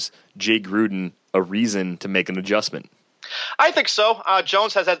gives Jay Gruden a reason to make an adjustment. I think so.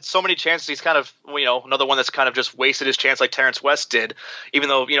 Jones has had so many chances. He's kind of, another one that's kind of just wasted his chance like Terrence West did, even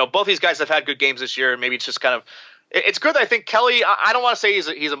though, both these guys have had good games this year. And maybe it's just kind of, it's good that I think Kelly, I don't want to say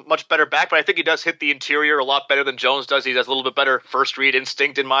he's a much better back, but I think he does hit the interior a lot better than Jones does. He has a little bit better first read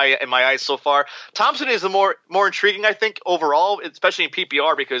instinct in my eyes so far. Thompson is the more intriguing, I think, overall, especially in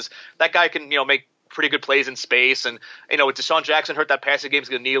PPR, because that guy can, make pretty good plays in space, and with Deshaun Jackson hurt, that passing game is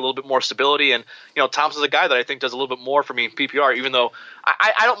going to need a little bit more stability, and Thompson's a guy that I think does a little bit more for me in PPR, even though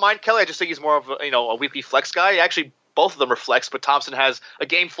I don't mind Kelly. I just think he's more of a weekly flex guy. Actually, both of them are flex, but Thompson has a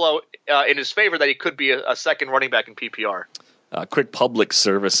game flow in his favor that he could be a second running back in PPR. Quick public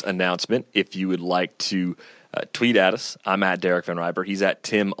service announcement: if you would like to tweet at us, I'm at Derek Van Riper. He's at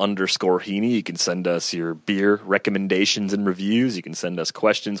Tim_Heaney. You can send us your beer recommendations and reviews. You can send us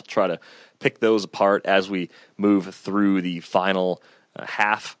questions. We'll try to pick those apart as we move through the final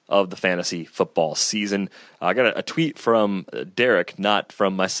half of the fantasy football season. I got a tweet from Derek, not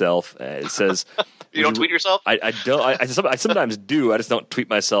from myself. It says, "You don't tweet yourself?" I don't. I sometimes do. I just don't tweet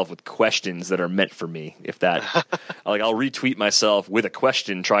myself with questions that are meant for me. If that, I'll retweet myself with a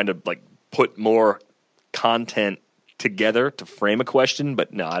question, trying to put more content together to frame a question.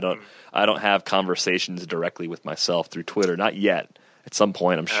 But no, I don't have conversations directly with myself through Twitter. Not yet. At some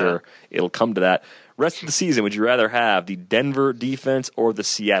point, I'm sure it'll come to that. Rest of the season, would you rather have the Denver defense or the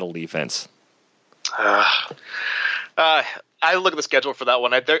Seattle defense? I look at the schedule for that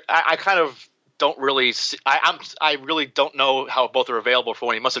one. I kind of don't really see, I really don't know how both are available for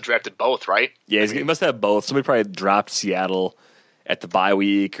one. He must have drafted both, right? Yeah, he must have both. Somebody probably dropped Seattle at the bye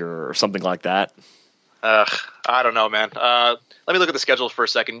week or something like that. I don't know, man. Let me look at the schedule for a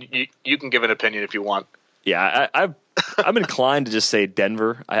second. You can give an opinion if you want. Yeah, I'm inclined to just say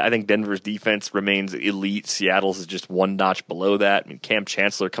Denver. I think Denver's defense remains elite. Seattle's is just one notch below that. I mean, Cam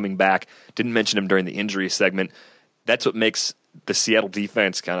Chancellor coming back. Didn't mention him during the injury segment. That's what makes the Seattle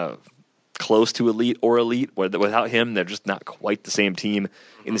defense kind of close to elite or elite. Without him, they're just not quite the same team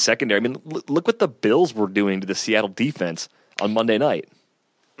in the secondary. I mean, look what the Bills were doing to the Seattle defense on Monday night.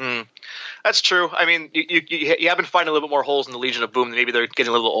 That's true. I mean, you have been finding a little bit more holes in the Legion of Boom. Maybe they're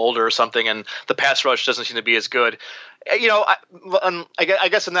getting a little older or something, and the pass rush doesn't seem to be as good. I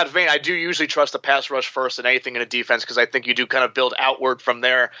guess in that vein, I do usually trust the pass rush first than anything in a defense because I think you do kind of build outward from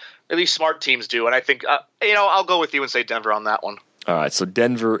there. At least smart teams do, and I think I'll go with you and say Denver on that one. All right, so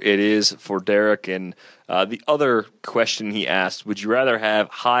Denver it is for Derek. And the other question he asked, would you rather have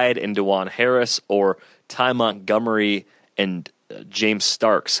Hyde and DeJuan Harris or Ty Montgomery and James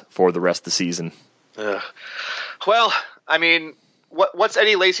Starks for the rest of the season? Well, I mean, what's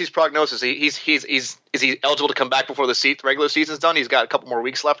Eddie Lacy's prognosis? Is he eligible to come back before the regular season's done? He's got a couple more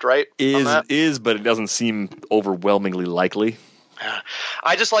weeks left, right? Is, but it doesn't seem overwhelmingly likely.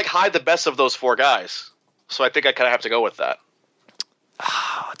 I just like Hyde the best of those four guys, so I think I kind of have to go with that.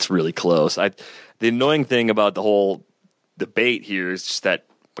 It's really close. The annoying thing about the whole debate here is just that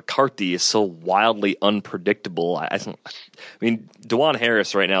McCarthy is so wildly unpredictable. I mean, DeJuan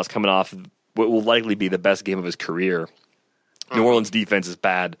Harris right now is coming off what will likely be the best game of his career. New Orleans defense is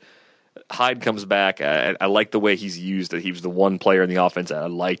bad. Hyde comes back. I like the way he's used. He was the one player in the offense that I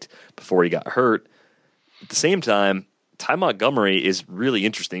liked before he got hurt. At the same time, Ty Montgomery is really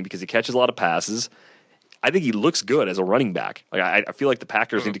interesting because he catches a lot of passes. I think he looks good as a running back. Like I feel like the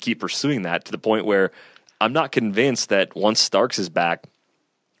Packers need to keep pursuing that to the point where I'm not convinced that once Starks is back,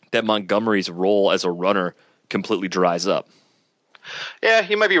 that Montgomery's role as a runner completely dries up. Yeah,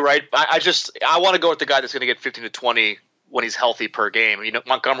 you might be right. I want to go with the guy that's going to get 15 to 20 when he's healthy per game.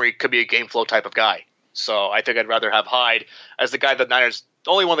 Montgomery could be a game flow type of guy. So I think I'd rather have Hyde as the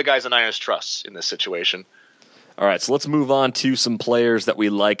only one of the guys the Niners trusts in this situation. All right, so let's move on to some players that we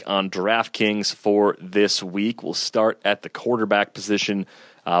like on DraftKings for this week. We'll start at the quarterback position.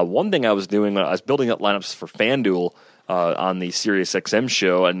 One thing I was doing when I was building up lineups for FanDuel on the SiriusXM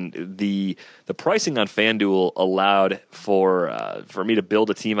show, and the pricing on FanDuel allowed for me to build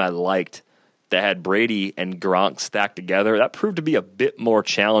a team I liked that had Brady and Gronk stacked together. That proved to be a bit more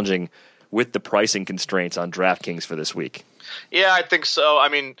challenging with the pricing constraints on DraftKings for this week. Yeah, I think so. I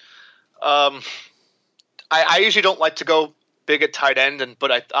mean, I usually don't like to go big at tight end,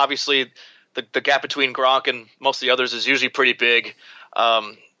 but obviously the gap between Gronk and most of the others is usually pretty big.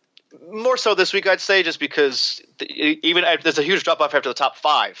 More so this week, I'd say, just because even there's a huge drop-off after the top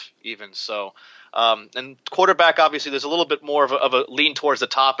five even. So, and quarterback, obviously, there's a little bit more of a lean towards the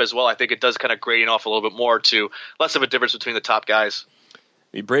top as well. I think it does kind of grading off a little bit more to less of a difference between the top guys.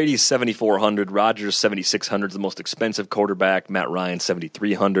 Brady's 7,400, Rodgers 7,600, the most expensive quarterback. Matt Ryan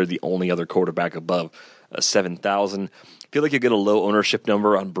 7,300, the only other quarterback above 7,000. I feel like you get a low ownership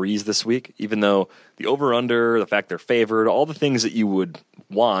number on Breeze this week, even though the over-under, the fact they're favored, all the things that you would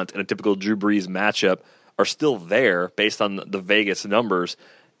want in a typical Drew Brees matchup are still there based on the Vegas numbers.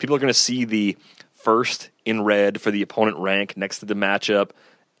 People are going to see the first in red for the opponent rank next to the matchup,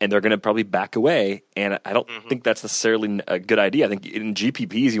 and they're going to probably back away, and I don't think that's necessarily a good idea. I think in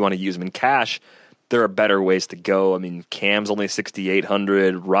GPPs you want to use them. In cash, there are better ways to go. I mean, Cam's only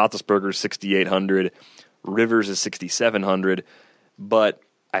 6,800, Roethlisberger's 6,800, Rivers is 6,700, but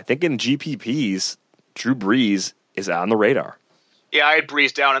I think in GPPs, Drew Brees is on the radar. Yeah, I had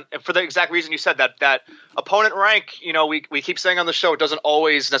Breeze down, and for the exact reason you said, that opponent rank, we keep saying on the show, it doesn't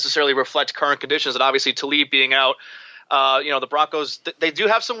always necessarily reflect current conditions, and obviously Talib being out, the Broncos, they do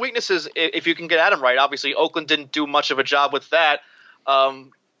have some weaknesses if you can get at them right. Obviously, Oakland didn't do much of a job with that.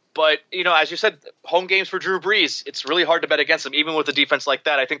 But, as you said, home games for Drew Brees, it's really hard to bet against them, even with a defense like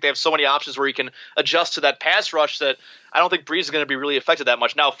that. I think they have so many options where you can adjust to that pass rush that I don't think Brees is going to be really affected that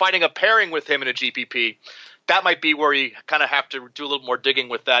much. Now, finding a pairing with him in a GPP, that might be where you kind of have to do a little more digging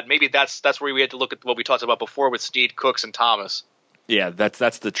with that. Maybe that's where we had to look at what we talked about before with Snead, Cooks, and Thomas. Yeah,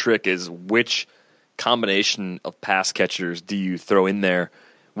 that's the trick, is which combination of pass catchers do you throw in there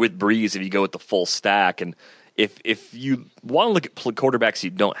with Brees if you go with the full stack. And if you want to look at quarterbacks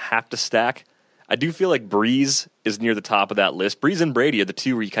you don't have to stack, I do feel like Brees is near the top of that list. Brees and Brady are the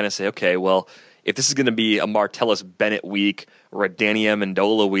two where you kind of say, okay, well, if this is going to be a Martellus Bennett week or a Danny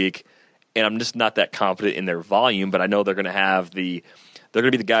Amendola week, and I'm just not that confident in their volume, but I know they're going to be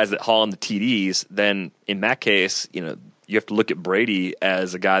the guys that haul in the TDs, then in that case, you have to look at Brady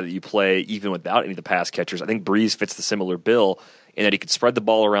as a guy that you play even without any of the pass catchers. I think Brees fits the similar bill in that he could spread the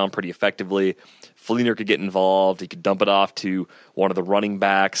ball around pretty effectively. Fleener could get involved. He could dump it off to one of the running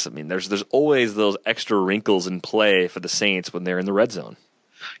backs. I mean, there's always those extra wrinkles in play for the Saints when they're in the red zone.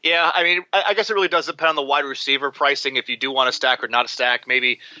 Yeah, I mean, I guess it really does depend on the wide receiver pricing, if you do want to stack or not stack.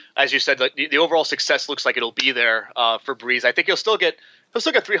 Maybe, as you said, the overall success looks like it'll be there for Brees. I think you'll still get He'll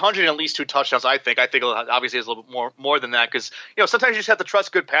still get 300 and at least 2 touchdowns, I think. I think obviously it's a little bit more than that because, sometimes you just have to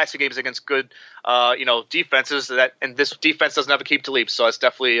trust good passing games against good, defenses. And this defense doesn't have a Aqib Talib, so it's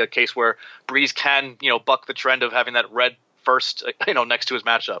definitely a case where Brees can, buck the trend of having that red first, next to his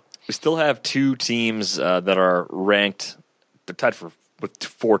matchup. We still have 2 teams that are ranked. They're tied with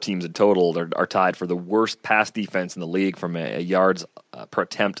 4 teams in total. Are tied for the worst pass defense in the league from a yards per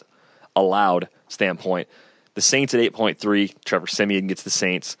attempt allowed standpoint. The Saints at 8.3, Trevor Siemian gets the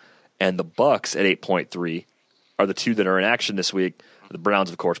Saints, and the Bucs at 8.3 are the 2 that are in action this week. The Browns,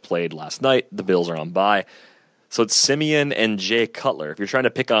 of course, played last night. The Bills are on bye. So it's Siemian and Jay Cutler. If you're trying to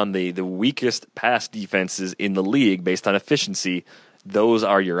pick on the weakest pass defenses in the league based on efficiency, those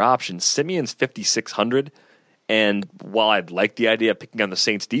are your options. Siemian's 5,600, and while I'd like the idea of picking on the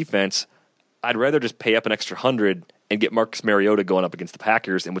Saints defense, I'd rather just pay up an extra 100 and get Marcus Mariota going up against the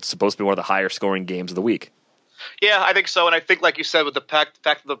Packers in what's supposed to be one of the higher scoring games of the week. Yeah, I think so, and I think, like you said, with the fact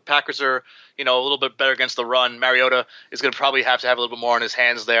that the Packers are, a little bit better against the run, Mariota is going to probably have to have a little bit more in his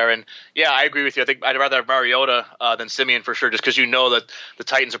hands there. And yeah, I agree with you. I think I'd rather have Mariota than Siemian for sure, just because that the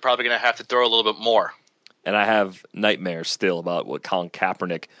Titans are probably going to have to throw a little bit more. And I have nightmares still about what Colin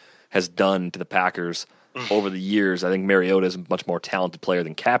Kaepernick has done to the Packers over the years. I think Mariota is a much more talented player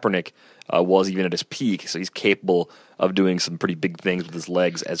than Kaepernick was even at his peak, so he's capable of doing some pretty big things with his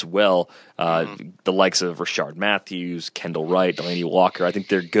legs as well. The likes of Rashard Matthews, Kendall Wright, Delaney Walker, I think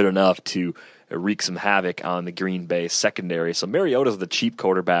they're good enough to wreak some havoc on the Green Bay secondary. So Mariota's the cheap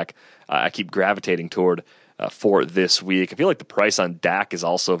quarterback I keep gravitating toward for this week. I feel like the price on Dak is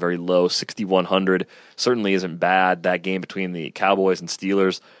also very low, 6,100. Certainly isn't bad. That game between the Cowboys and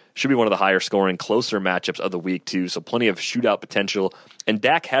Steelers should be one of the higher scoring, closer matchups of the week too. So plenty of shootout potential. And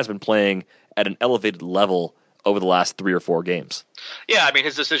Dak has been playing at an elevated level over the last 3 or 4 games. Yeah, I mean,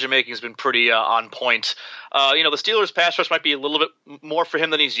 his decision-making has been pretty on point. The Steelers' pass rush might be a little bit more for him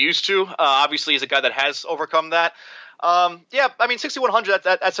than he's used to. Obviously, he's a guy that has overcome that. 6,100,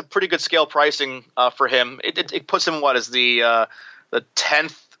 that's a pretty good scale pricing for him. It puts him, as the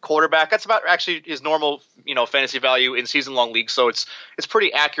 10th quarterback. That's about actually his normal, fantasy value in season-long leagues. So it's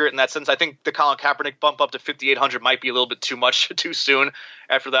pretty accurate in that sense. I think the Colin Kaepernick bump up to 5,800 might be a little bit too much too soon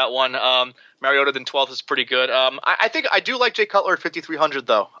after that one. Mariota then 12th is pretty good. I think I do like Jay Cutler at 5,300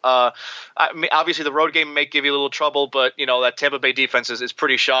 though. Obviously the road game may give you a little trouble, but that Tampa Bay defense is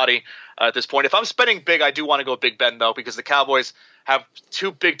pretty shoddy at this point. If I'm spending big, I do want to go Big Ben though, because the Cowboys have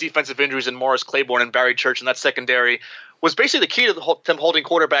 2 big defensive injuries in Morris Claiborne and Barry Church, and that secondary was basically the key to them holding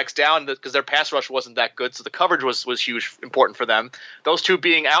quarterbacks down because their pass rush wasn't that good. So the coverage was huge, important for them. Those 2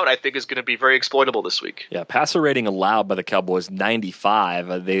 being out, I think, is going to be very exploitable this week. Yeah, passer rating allowed by the Cowboys,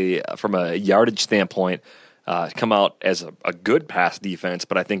 95. They, from a yardage standpoint, come out as a good pass defense,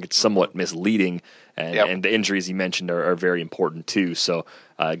 but I think it's somewhat misleading. And the injuries you mentioned are very important too. So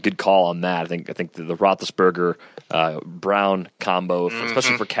good call on that. I think the Roethlisberger Brown combo,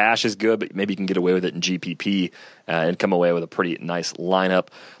 especially for cash, is good, but maybe you can get away with it in GPP and come away with a pretty nice lineup.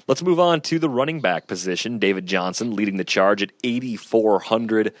 Let's move on to the running back position. David Johnson leading the charge at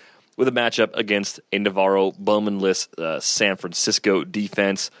 8,400 with a matchup against a Navarro Bowman-less San Francisco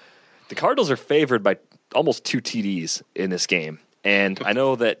defense. The Cardinals are favored by almost 2 TDs in this game. And I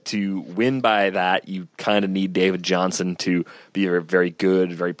know that to win by that, you kind of need David Johnson to be a very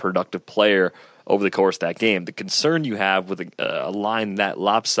good, very productive player over the course of that game. The concern you have with a line that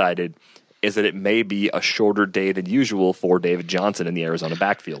lopsided is that it may be a shorter day than usual for David Johnson in the Arizona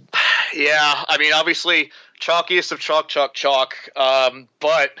backfield. Yeah, I mean, obviously, chalkiest of chalk.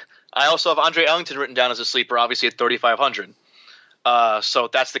 But I also have Andre Ellington written down as a sleeper, obviously at 3,500. So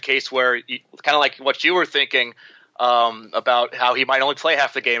that's the case where, kind of like what you were thinking, about how he might only play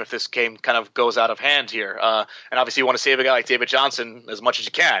half the game if this game kind of goes out of hand here. And obviously you want to save a guy like David Johnson as much as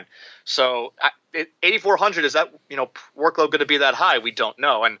you can. So 8,400, is that workload going to be that high? We don't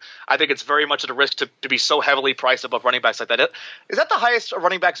know. And I think it's very much at a risk to be so heavily priced above running backs like that. Is that the highest a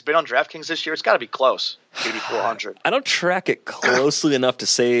running back's been on DraftKings this year? It's got to be close, 8,400. I don't track it closely enough to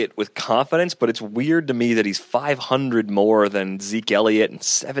say it with confidence, but it's weird to me that he's 500 more than Zeke Elliott and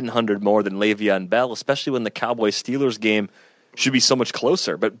 700 more than Le'Veon Bell, especially when the Cowboys-Steelers game should be so much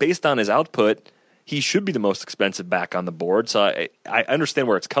closer. But based on his output, he should be the most expensive back on the board. So I understand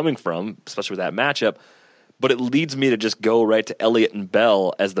where it's coming from, especially with that matchup. But it leads me to just go right to Elliott and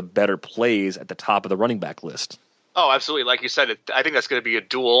Bell as the better plays at the top of the running back list. Oh, absolutely. Like you said, I think that's going to be a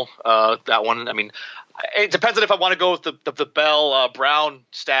duel, that one. I mean, it depends on if I want to go with the Bell Brown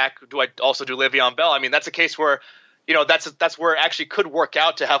stack. Do I also do Le'Veon Bell? I mean, that's a case where, that's where it actually could work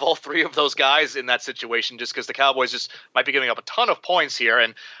out to have all three of those guys in that situation, just because the Cowboys just might be giving up a ton of points here.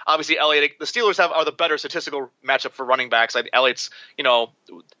 And obviously Elliott, the Steelers are the better statistical matchup for running backs. Elliott's,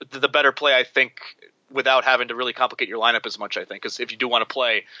 the better play, I think, without having to really complicate your lineup as much, I think, because if you do want to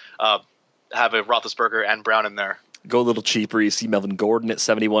play, have a Roethlisberger and Brown in there. Go a little cheaper. You see Melvin Gordon at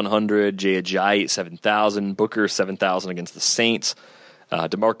 7,100, Jay Ajayi at 7,000, Booker 7,000 against the Saints.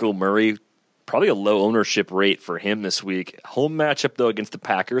 DeMarco Murray, probably a low ownership rate for him this week. Home matchup, though, against the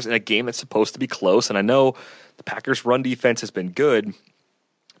Packers in a game that's supposed to be close. And I know the Packers' run defense has been good.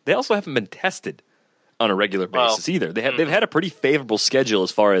 They also haven't been tested on a regular basis either. They've had a pretty favorable schedule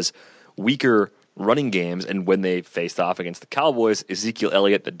as far as weaker running games. And when they faced off against the Cowboys, Ezekiel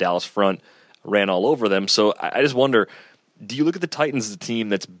Elliott, the Dallas front, ran all over them. So I just wonder, do you look at the Titans as a team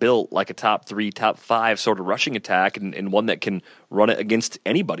that's built like a top 3, top 5 sort of rushing attack and one that can run it against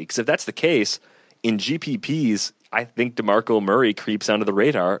anybody? Because if that's the case, in GPPs, I think DeMarco Murray creeps onto the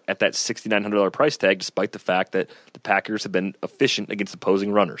radar at that $6,900 price tag, despite the fact that the Packers have been efficient against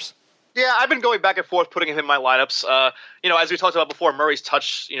opposing runners. Yeah, I've been going back and forth putting him in my lineups. As we talked about before, Murray's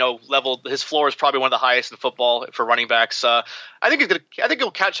touch, level, his floor is probably one of the highest in football for running backs. I think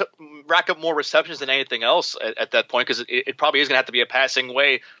he'll rack up more receptions than anything else at that point, because it probably is going to have to be a passing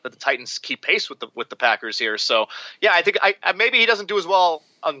way that the Titans keep pace with the Packers here. So yeah, I think maybe he doesn't do as well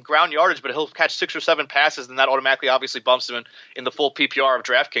on ground yardage, but he'll catch 6 or 7 passes, and that automatically obviously bumps him in the full PPR of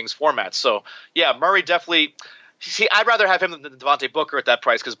DraftKings format. So yeah, Murray definitely. See, I'd rather have him than Devontae Booker at that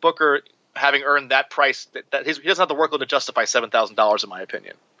price, because Booker, having earned that price, he doesn't have the workload to justify $7,000 in my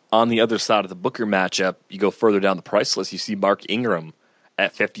opinion. On the other side of the Booker matchup, you go further down the price list, you see Mark Ingram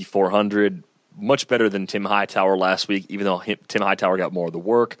at 5,400, much better than Tim Hightower last week, even though Tim Hightower got more of the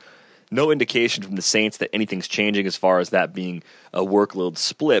work. No indication from the Saints that anything's changing as far as that being a workload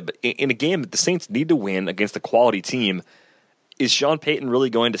split. But in a game that the Saints need to win against a quality team, is Sean Payton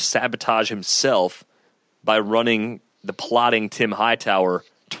really going to sabotage himself by running the plotting Tim Hightower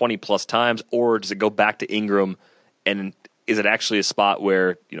 20-plus times, or does it go back to Ingram, and is it actually a spot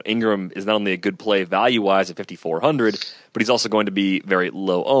where Ingram is not only a good play value-wise at 5,400, but he's also going to be very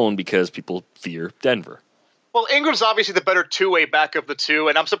low-owned because people fear Denver? Well, Ingram's obviously the better two-way back of the two,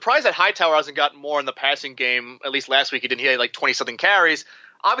 and I'm surprised that Hightower hasn't gotten more in the passing game. At least last week he didn't. He had like 20-something carries.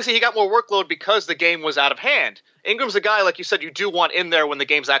 Obviously, he got more workload because the game was out of hand. Ingram's a guy, like you said, you do want in there when the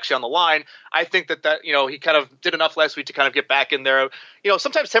game's actually on the line. I think that he kind of did enough last week to kind of get back in there.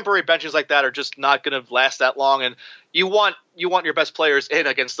 Sometimes temporary benches like that are just not going to last that long, and you want your best players in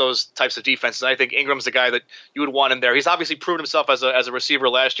against those types of defenses. And I think Ingram's the guy that you would want in there. He's obviously proven himself as a receiver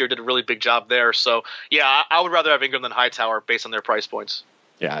last year, did a really big job there. So yeah, I would rather have Ingram than Hightower based on their price points.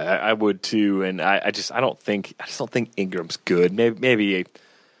 Yeah, I would too, and I just don't think Ingram's good. Maybe.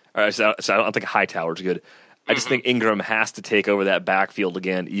 So I don't think Hightower's good. I just think Ingram has to take over that backfield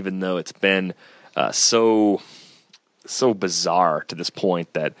again, even though it's been so bizarre to this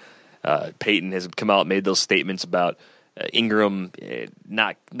point that Peyton has come out and made those statements about Ingram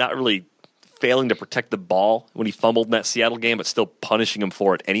not really failing to protect the ball when he fumbled in that Seattle game, but still punishing him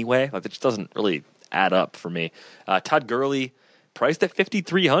for it anyway. Like, it just doesn't really add up for me. Todd Gurley, priced at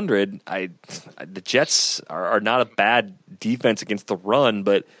 5,300. The Jets are not a bad defense against the run,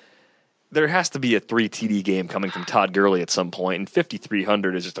 but there has to be a 3 TD game coming from Todd Gurley at some point, and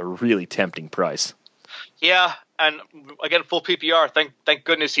 5,300 is just a really tempting price. Yeah, and again, full PPR. Thank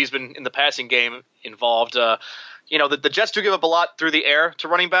goodness he's been in the passing game involved. The Jets do give up a lot through the air to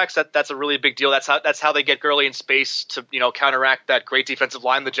running backs. That's a really big deal. That's how they get Gurley in space to counteract that great defensive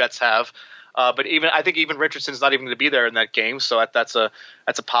line the Jets have. But I think even Richardson's not even going to be there in that game, so that's a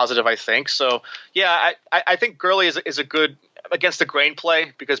positive, I think. So yeah, I think Gurley is a good against the grain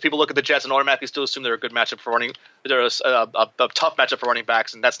play, because people look at the Jets and automatically still assume they're a good matchup for running. They're a tough matchup for running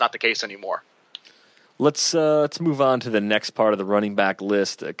backs, and that's not the case anymore. Let's move on to the next part of the running back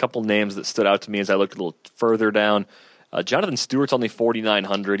list. A couple names that stood out to me as I looked a little further down. Jonathan Stewart's only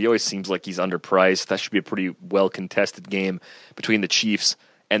 4,900. He always seems like he's underpriced. That should be a pretty well-contested game between the Chiefs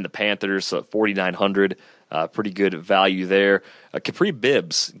and the Panthers. So 4,900, pretty good value there. Kapri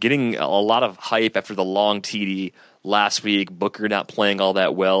Bibbs getting a lot of hype after the long TD last week. Booker not playing all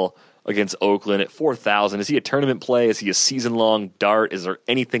that well against Oakland at 4,000. Is he a tournament play? Is he a season-long dart? Is there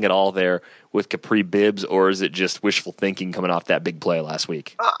anything at all there with Kapri Bibbs, or is it just wishful thinking coming off that big play last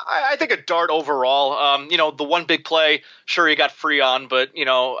week? I think a dart overall. The one big play, sure, he got free on, but,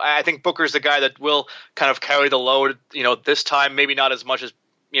 I think Booker's the guy that will kind of carry the load, this time, maybe not as much as,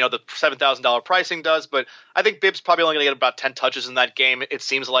 the $7,000 pricing does, but I think Bibbs probably only going to get about 10 touches in that game, it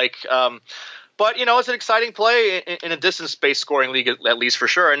seems like. But, it's an exciting play in a distance-based scoring league, at least for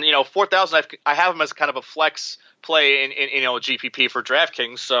sure. And, 4,000, I have him as kind of a flex play in GPP for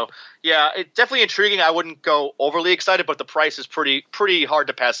DraftKings. So, yeah, it's definitely intriguing. I wouldn't go overly excited, but the price is pretty hard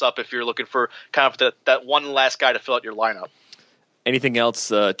to pass up if you're looking for kind of that one last guy to fill out your lineup. Anything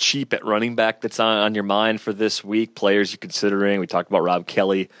else cheap at running back that's on your mind for this week? Players you're considering? We talked about Rob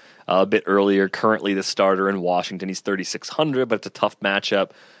Kelly a bit earlier. Currently the starter in Washington. He's 3,600, but it's a tough matchup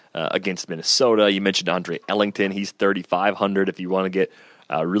against Minnesota. You mentioned Andre Ellington. He's 3,500. If you want to get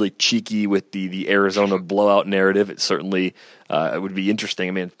really cheeky with the Arizona blowout narrative, it certainly would be interesting.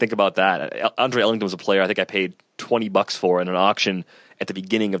 I mean, think about that. Andre Ellington was a player I think I paid $20 for in an auction at the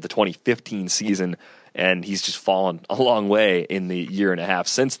beginning of the 2015 season, and he's just fallen a long way in the year and a half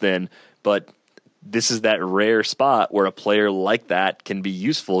since then. But this is that rare spot where a player like that can be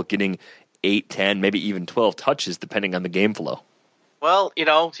useful, getting 8, 10, maybe even 12 touches, depending on the game flow. Well,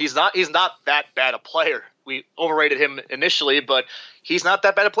 he's not that bad a player. We overrated him initially, but he's not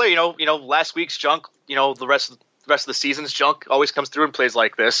that bad a player. Last week's junk, the rest of the season's junk always comes through and plays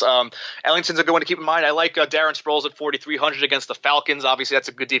like this. Ellington's a good one to keep in mind. I like Darren Sproles at 4,300 against the Falcons. Obviously, that's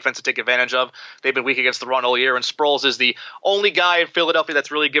a good defense to take advantage of. They've been weak against the run all year, and Sproles is the only guy in Philadelphia that's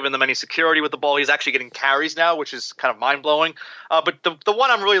really given them any security with the ball. He's actually getting carries now, which is kind of mind-blowing. But the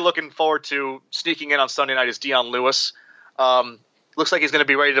one I'm really looking forward to sneaking in on Sunday night is Dion Lewis. Looks like he's going to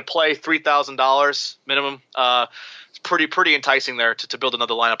be ready to play, $3,000 minimum. It's pretty enticing there to build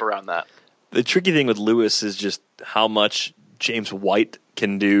another lineup around that. The tricky thing with Lewis is just how much James White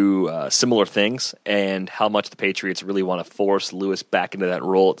can do similar things and how much the Patriots really want to force Lewis back into that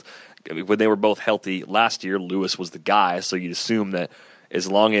role. When they were both healthy last year, Lewis was the guy, so you'd assume that as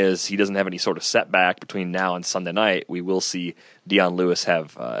long as he doesn't have any sort of setback between now and Sunday night, we will see Dion Lewis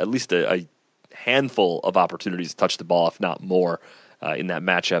have at least a handful of opportunities to touch the ball, if not more, in that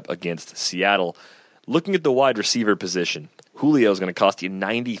matchup against Seattle. Looking at the wide receiver position, Julio is going to cost you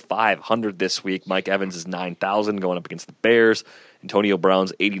 $9,500 this week. Mike Evans is $9,000 going up against the Bears. Antonio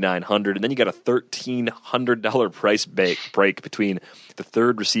Brown's $8,900, and then you got a $1,300 price break between the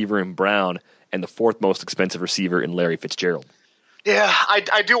third receiver in Brown and the fourth most expensive receiver in Larry Fitzgerald. Yeah,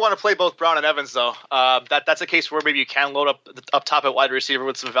 I do want to play both Brown and Evans, though. That's a case where maybe you can load up top at wide receiver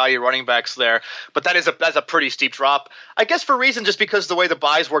with some value running backs there. But that's a pretty steep drop. I guess for a reason, just because the way the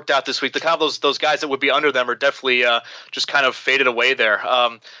buys worked out this week, the kind of those guys that would be under them are definitely just kind of faded away there.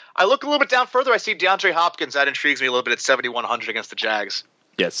 I look a little bit down further. I see DeAndre Hopkins. That intrigues me a little bit at 7,100 against the Jags.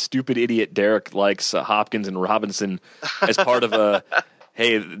 Yeah, stupid idiot Derek likes Hopkins and Robinson as part of a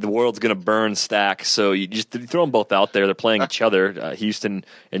hey, the world's going to burn stack. So you just throw them both out there. They're playing each other. Houston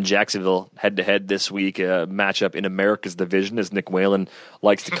and Jacksonville head-to-head this week, a matchup in America's division, as Nick Whalen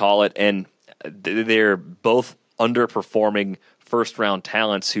likes to call it. And they're both underperforming first-round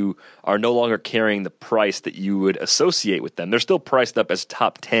talents who are no longer carrying the price that you would associate with them. They're still priced up as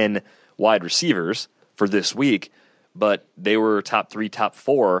top 10 wide receivers for this week, but they were top 3, top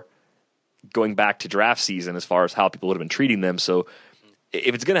 4 going back to draft season as far as how people would have been treating them. So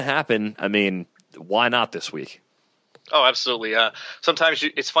if it's going to happen, I mean, why not this week? Oh, absolutely. Sometimes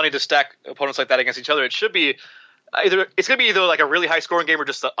it's funny to stack opponents like that against each other. It's going to be either like a really high scoring game or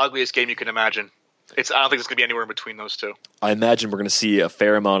just the ugliest game you can imagine. I don't think it's going to be anywhere in between those two. I imagine we're going to see a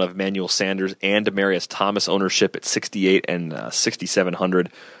fair amount of Emmanuel Sanders and Demaryius Thomas ownership at 6,800 and 6,700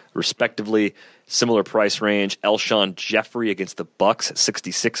 respectively. Similar price range. Alshon Jeffrey against the Bucks at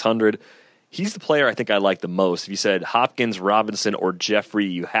 6,600. He's the player I think I like the most. If you said Hopkins, Robinson, or Jeffrey,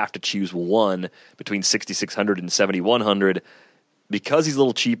 you have to choose one between 6,600 and 7,100. Because he's a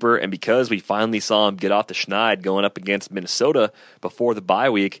little cheaper and because we finally saw him get off the schneid going up against Minnesota before the bye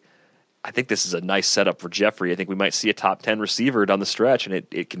week, I think this is a nice setup for Jeffrey. I think we might see a top 10 receiver down the stretch, and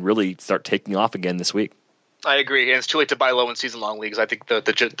it can really start taking off again this week. I agree, and it's too late to buy low in season-long leagues. I think the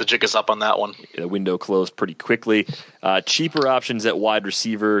jig is up on that one. The window closed pretty quickly. Cheaper options at wide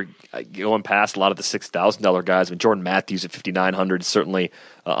receiver, going past a lot of the $6,000 guys. I mean, Jordan Matthews at 5,900 is certainly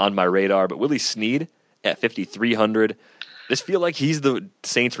on my radar, but Willie Snead at 5,300. I just feel like he's the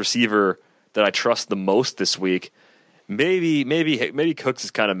Saints receiver that I trust the most this week. Maybe Cooks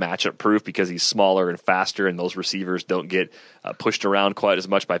is kind of matchup proof because he's smaller and faster, and those receivers don't get pushed around quite as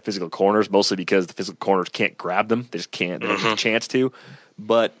much by physical corners, mostly because the physical corners can't grab them. They just can't. They don't have a chance to.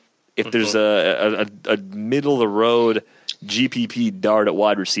 But if there's a middle of the road GPP dart at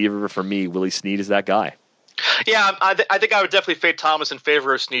wide receiver, for me, Willie Snead is that guy. Yeah, I think I would definitely fade Thomas in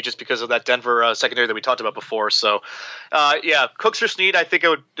favor of Snead just because of that Denver secondary that we talked about before. So, yeah, Cooks or Snead, I think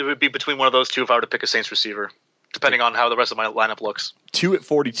it would be between one of those two if I were to pick a Saints receiver, depending on how the rest of my lineup looks. 2 at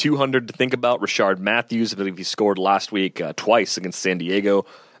 4,200 to think about. Rashard Matthews, I believe he scored last week twice against San Diego.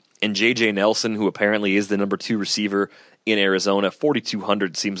 And J.J. Nelson, who apparently is the number 2 receiver in Arizona,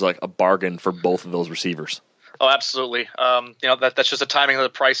 4,200 seems like a bargain for both of those receivers. Oh, absolutely. That's just the timing of the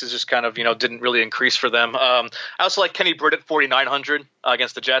prices just kind of, didn't really increase for them. I also like Kenny Britt at 4,900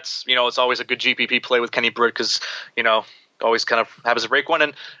 against the Jets. It's always a good GPP play with Kenny Britt because, always kind of happens to break one.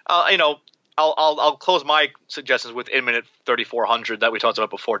 And, I'll close my suggestions with Inman at 3,400 that we talked about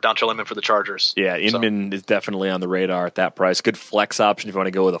before, Dontrell Inman for the Chargers. Yeah, Inman is definitely on the radar at that price. Good flex option if you want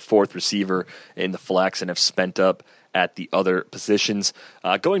to go with a 4th receiver in the flex and have spent up at the other positions.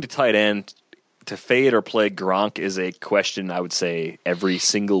 Going to tight end, to fade or play Gronk is a question, I would say, every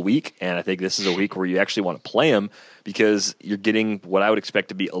single week. And I think this is a week where you actually want to play him because you're getting what I would expect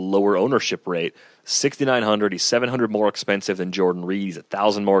to be a lower ownership rate. 6,900. He's 700 more expensive than Jordan Reed. He's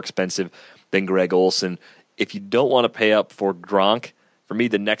 1,000 more expensive than Greg Olsen. If you don't want to pay up for Gronk, for me,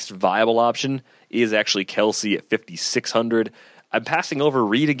 the next viable option is actually Kelsey at 5,600. I'm passing over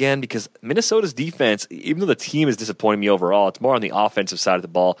Reed again because Minnesota's defense, even though the team is disappointing me overall, it's more on the offensive side of the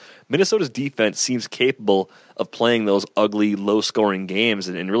ball. Minnesota's defense seems capable of playing those ugly, low-scoring games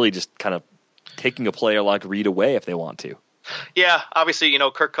and really just kind of taking a player like Reed away if they want to. Yeah, obviously,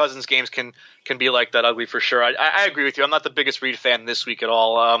 Kirk Cousins games can be like that ugly for sure. I agree with you. I'm not the biggest Reed fan this week at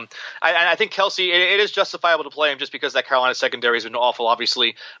all. I think Kelsey, it is justifiable to play him just because that Carolina secondary has been awful.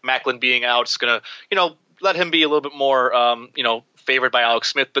 Obviously, Macklin being out is going to, let him be a little bit more, favored by Alex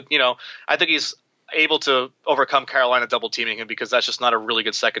Smith. But, I think he's able to overcome Carolina double teaming him because that's just not a really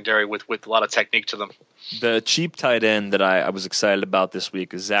good secondary with a lot of technique to them. The cheap tight end that I was excited about this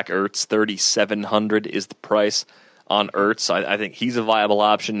week is Zach Ertz. 3,700 is the price on Ertz. I think he's a viable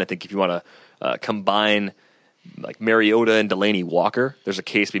option. I think if you want to combine like Mariota and Delaney Walker, there's a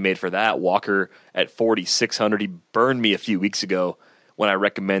case to be made for that. Walker at 4,600. He burned me a few weeks ago when I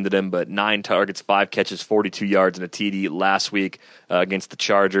recommended him, but 9 targets, 5 catches, 42 yards, and a TD last week against the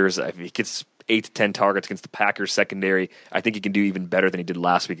Chargers. If he gets 8 to 10 targets against the Packers secondary, I think he can do even better than he did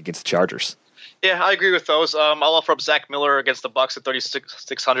last week against the Chargers. Yeah, I agree with those. I'll offer up Zach Miller against the Bucs at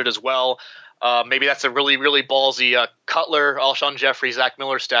 3,600 as well. Maybe that's a really, really ballsy Cutler, Alshon Jeffrey, Zach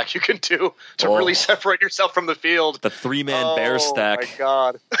Miller stack you can do to really separate yourself from the field. The 3-man Bears stack. Oh, my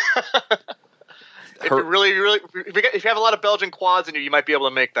God. If you have a lot of Belgian quads in you might be able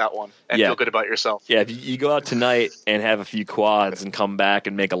to make that one and feel good about yourself. Yeah, if you go out tonight and have a few quads and come back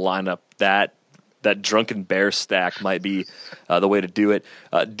and make a lineup, that drunken bear stack might be the way to do it.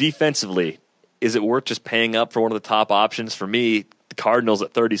 Defensively, is it worth just paying up for one of the top options? For me, the Cardinals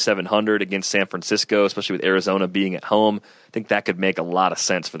at 3,700 against San Francisco, especially with Arizona being at home. I think that could make a lot of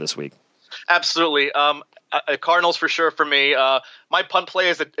sense for this week. Absolutely. Cardinals for sure for me. My punt play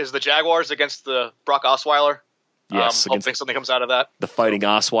is the Jaguars against the Brock Osweiler. Yes, hoping something comes out of that. The Fighting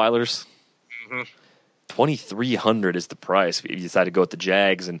Osweilers. Mm-hmm. 2,300 is the price if you decide to go with the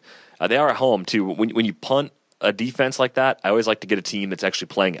Jags, and they are at home too. When you punt a defense like that, I always like to get a team that's actually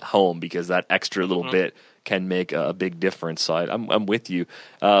playing at home because that extra little bit can make a big difference. So I'm with you.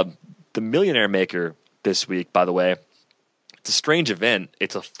 The Millionaire Maker this week, by the way, it's a strange event.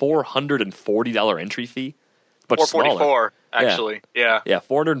 It's a $440 entry fee, but $444 actually. Yeah,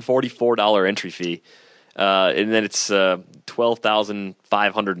 $444 entry fee. And then it's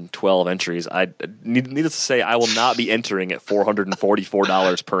 12,512 entries. Needless to say, I will not be entering at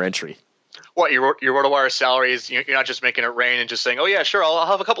 $444 per entry. What, your RotoWire salary is, you're not just making it rain and just saying, oh yeah, sure, I'll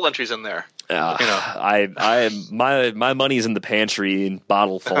have a couple entries in there. My money's in the pantry in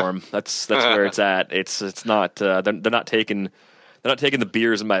bottle form. That's where it's at. It's not they're not taking the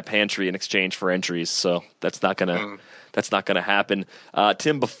beers in my pantry in exchange for entries. So that's not gonna happen.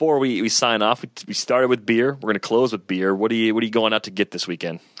 Tim, before we sign off, we started with beer. We're gonna close with beer. What are you going out to get this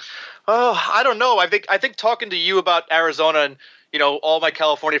weekend? Oh, I don't know. I think talking to you about Arizona and all my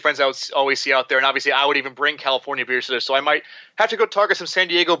California friends I would always see out there, and obviously I would even bring California beers to this. So I might have to go target some San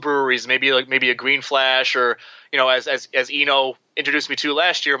Diego breweries, maybe a Green Flash, or as Eno introduced me to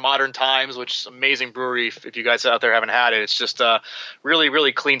last year, Modern Times, which is an amazing brewery. If you guys out there haven't had it, it's just really,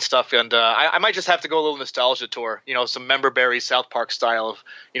 really clean stuff. And I might just have to go a little nostalgia tour, some Member Berry South Park style of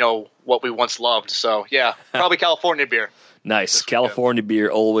what we once loved. So yeah, probably California beer. Nice. California beer,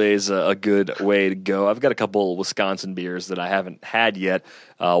 always a good way to go. I've got a couple Wisconsin beers that I haven't had yet.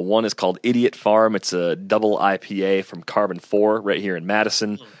 One is called Idiot Farm. It's a double IPA from Carbon 4 right here in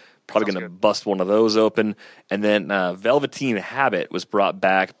Madison. Probably going to bust one of those open. And then Velveteen Habit was brought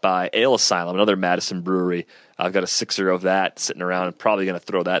back by Ale Asylum, another Madison brewery. I've got a 6er of that sitting around. I'm probably going to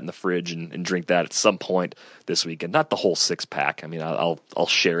throw that in the fridge and drink that at some point this weekend. Not the whole 6-pack. I mean, I'll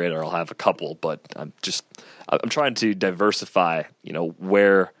share it or I'll have a couple, but I'm trying to diversify,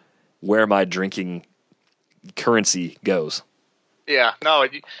 where my drinking currency goes. Yeah, no,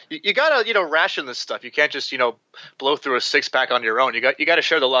 you gotta ration this stuff. You can't just blow through a 6-pack on your own. You got to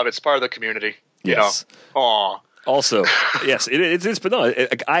share the love. It's part of the community. Yes. Aw. Also, yes, it's but no,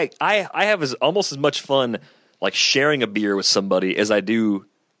 I have almost as much fun like sharing a beer with somebody as I do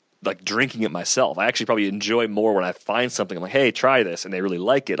like drinking it myself. I actually probably enjoy more when I find something. I'm like, hey, try this, and they really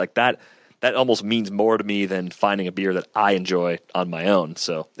like it. Like that almost means more to me than finding a beer that I enjoy on my own.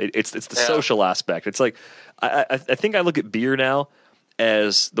 So it's the social aspect. It's like I think I look at beer now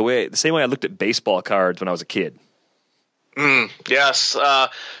as the same way I looked at baseball cards when I was a kid. Yes,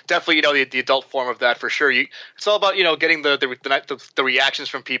 definitely. The adult form of that for sure. It's all about getting the reactions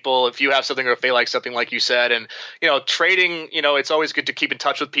from people. If you have something or if they like something, like you said, and trading. It's always good to keep in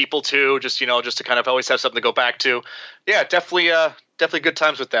touch with people too. Just to kind of always have something to go back to. Yeah, definitely good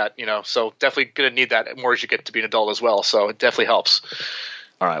times with that. So definitely gonna need that more as you get to be an adult as well. So it definitely helps.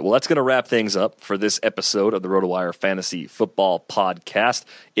 All right, well, that's going to wrap things up for this episode of the RotoWire Fantasy Football Podcast.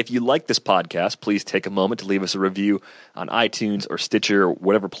 If you like this podcast, please take a moment to leave us a review on iTunes or Stitcher, or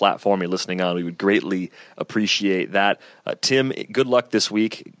whatever platform you're listening on. We would greatly appreciate that. Tim, good luck this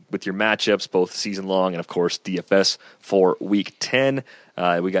week with your matchups, both season-long and, of course, DFS for Week 10.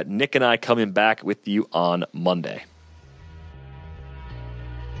 We got Nick and I coming back with you on Monday.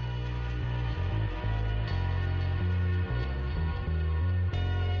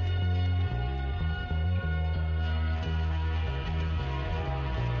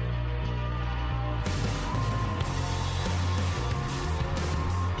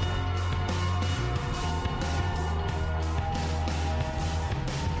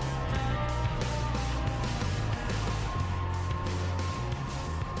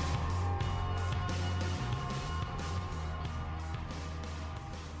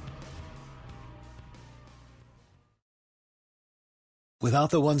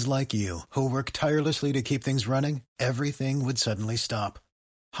 Without the ones like you, who work tirelessly to keep things running, everything would suddenly stop.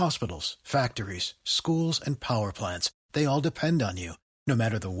 Hospitals, factories, schools, and power plants, they all depend on you. No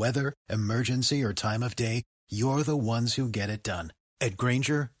matter the weather, emergency, or time of day, you're the ones who get it done. At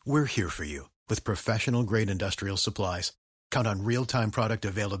Grainger, we're here for you with professional-grade industrial supplies. Count on real-time product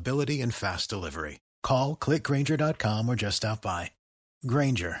availability and fast delivery. Call, click Grainger.com, or just stop by.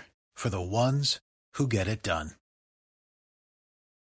 Grainger, for the ones who get it done.